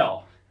you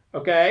will.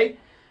 Okay?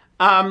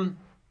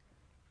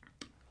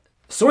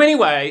 So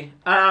anyway,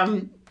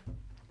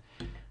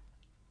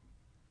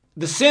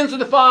 the sins of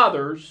the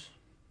fathers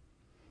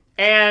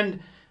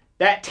and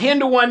that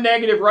 10-to-1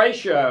 negative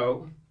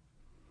ratio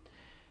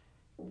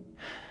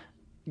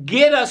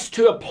get us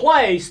to a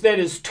place that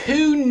is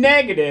too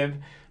negative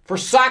for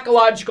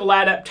psychological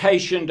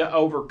adaptation to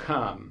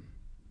overcome.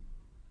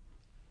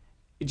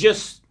 It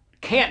just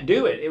can't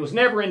do it. It was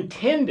never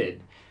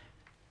intended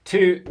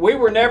we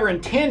were never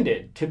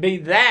intended to be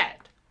that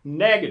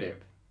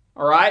negative.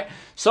 All right?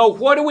 So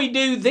what do we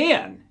do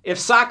then if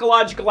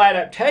psychological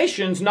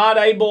adaptation's not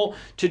able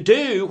to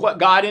do what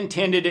God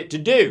intended it to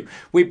do?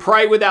 We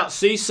pray without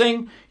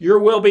ceasing. Your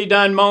will be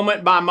done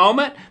moment by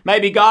moment.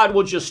 Maybe God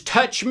will just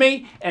touch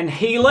me and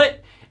heal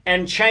it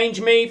and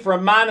change me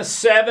from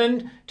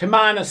 -7 to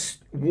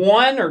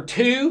 -1 or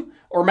 2,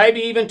 or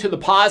maybe even to the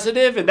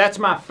positive, and that's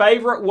my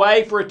favorite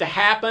way for it to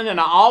happen, and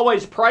I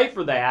always pray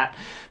for that.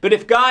 But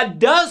if God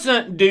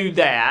doesn't do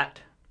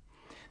that,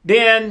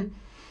 then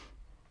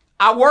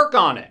I work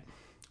on it.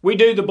 We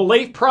do the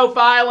belief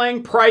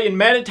profiling, pray and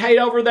meditate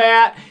over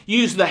that,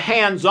 use the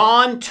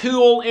hands-on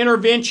tool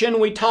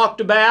intervention we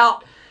talked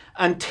about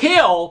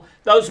until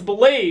those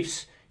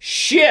beliefs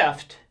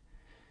shift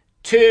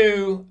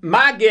to,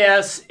 my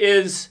guess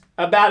is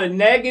about a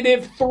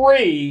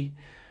 -3,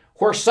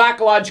 where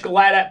psychological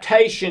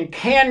adaptation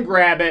can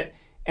grab it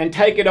and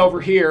take it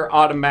over here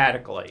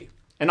automatically.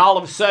 And all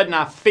of a sudden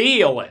I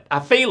feel it. I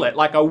feel it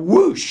like a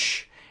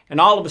whoosh. And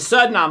all of a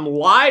sudden I'm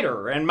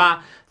lighter and my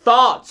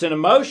thoughts and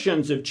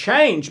emotions have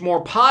changed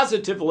more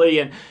positively.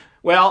 And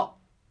well,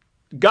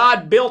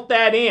 God built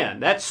that in.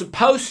 That's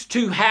supposed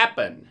to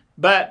happen.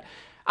 But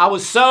I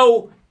was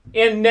so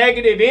in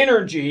negative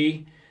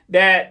energy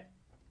that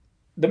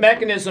the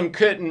mechanism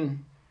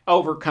couldn't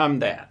overcome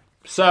that.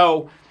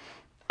 So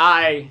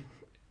I,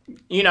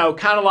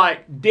 kind of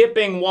like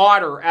dipping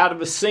water out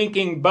of a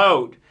sinking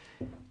boat,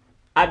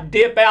 I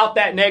dip out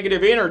that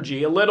negative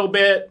energy a little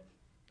bit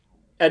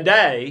a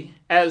day,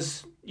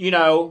 as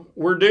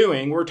we're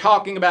doing. We're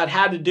talking about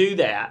how to do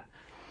that.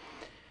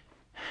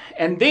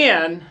 And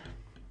then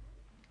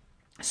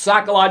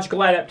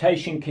psychological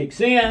adaptation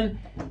kicks in,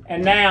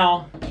 and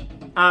now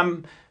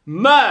I'm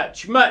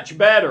much, much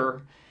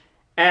better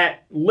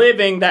at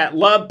living that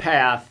love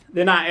path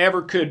than I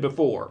ever could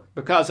before,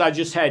 because I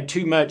just had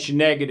too much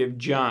negative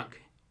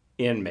junk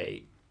in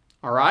me.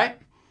 All right?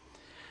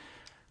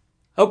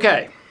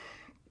 Okay.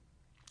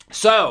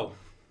 So,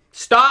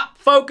 stop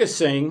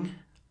focusing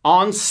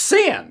on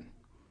sin.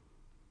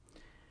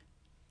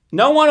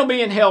 No one will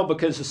be in hell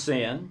because of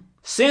sin.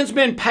 Sin's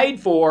been paid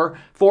for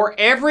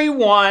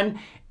everyone,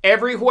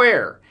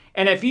 everywhere.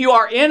 And if you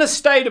are in a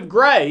state of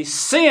grace,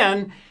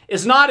 sin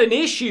is not an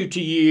issue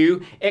to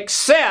you,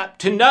 except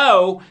to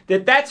know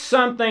that that's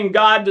something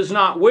God does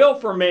not will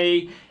for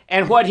me,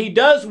 and what He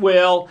does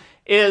will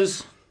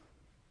is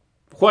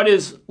what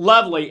is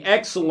lovely,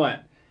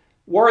 excellent,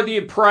 worthy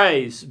of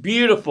praise,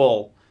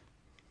 beautiful,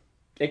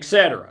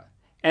 etc.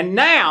 And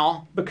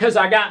now, because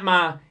I got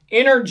my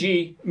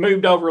energy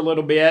moved over a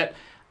little bit,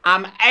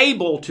 I'm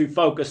able to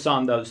focus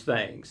on those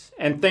things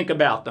and think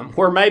about them,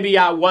 where maybe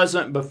I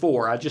wasn't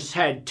before. I just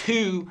had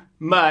too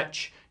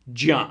much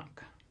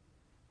junk.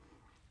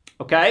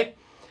 Okay?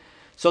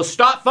 So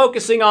stop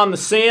focusing on the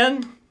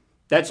sin.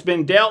 That's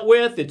been dealt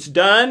with. It's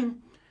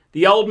done.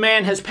 The old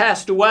man has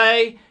passed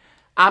away.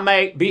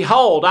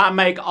 Behold, I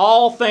make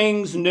all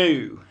things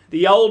new.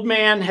 The old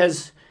man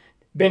has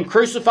been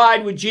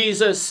crucified with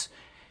Jesus.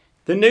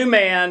 The new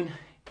man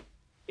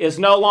is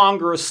no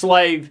longer a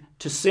slave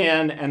to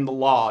sin and the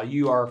law.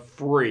 You are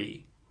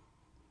free.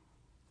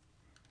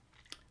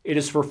 It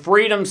is for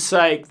freedom's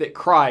sake that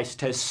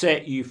Christ has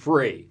set you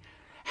free.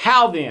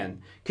 How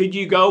then could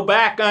you go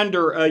back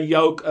under a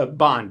yoke of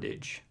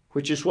bondage?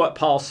 Which is what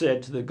Paul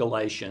said to the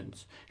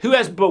Galatians. Who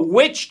has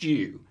bewitched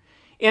you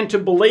into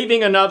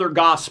believing another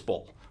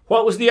gospel?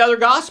 What was the other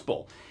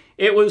gospel?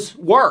 It was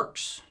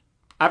works.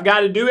 I've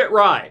got to do it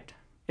right.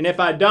 And if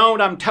I don't,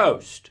 I'm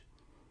toast.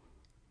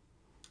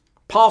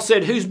 Paul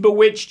said, who's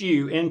bewitched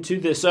you into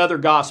this other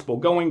gospel,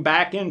 going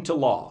back into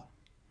law?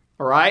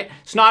 All right?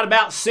 It's not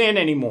about sin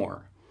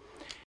anymore.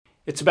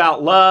 It's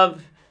about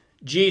love,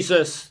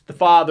 Jesus, the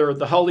Father,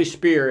 the Holy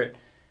Spirit,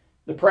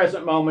 the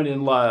present moment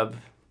in love.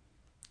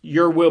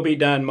 Your will be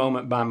done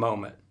moment by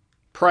moment.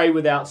 Pray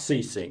without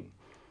ceasing.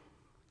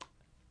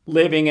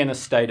 Living in a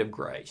state of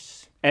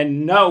grace.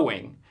 And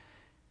knowing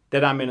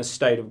that I'm in a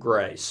state of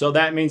grace. So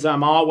that means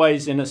I'm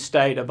always in a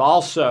state of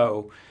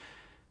also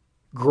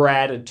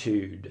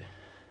gratitude.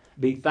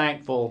 Be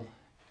thankful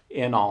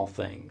in all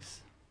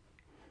things.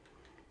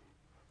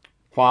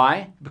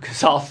 Why?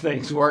 Because all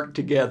things work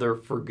together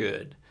for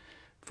good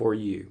for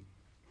you.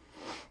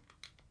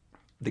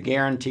 The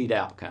guaranteed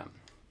outcome.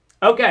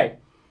 Okay.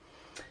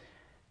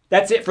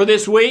 That's it for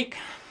this week.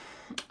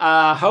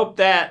 I hope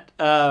that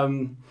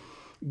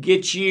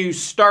gets you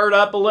stirred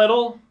up a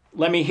little.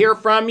 Let me hear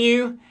from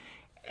you.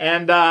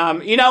 And,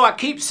 I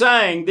keep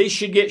saying these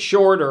should get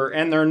shorter,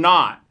 and they're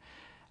not.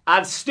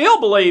 I still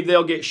believe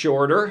they'll get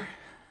shorter,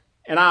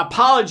 and I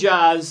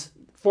apologize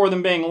for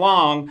them being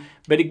long.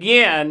 But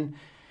again,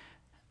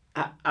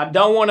 I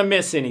don't want to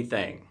miss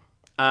anything.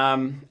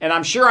 And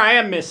I'm sure I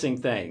am missing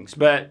things,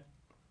 but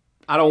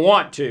I don't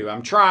want to.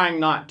 I'm trying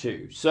not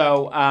to.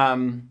 So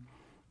I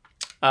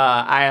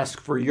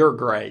ask for your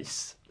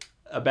grace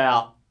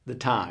about the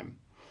time.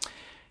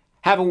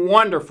 Have a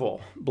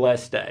wonderful,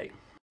 blessed day.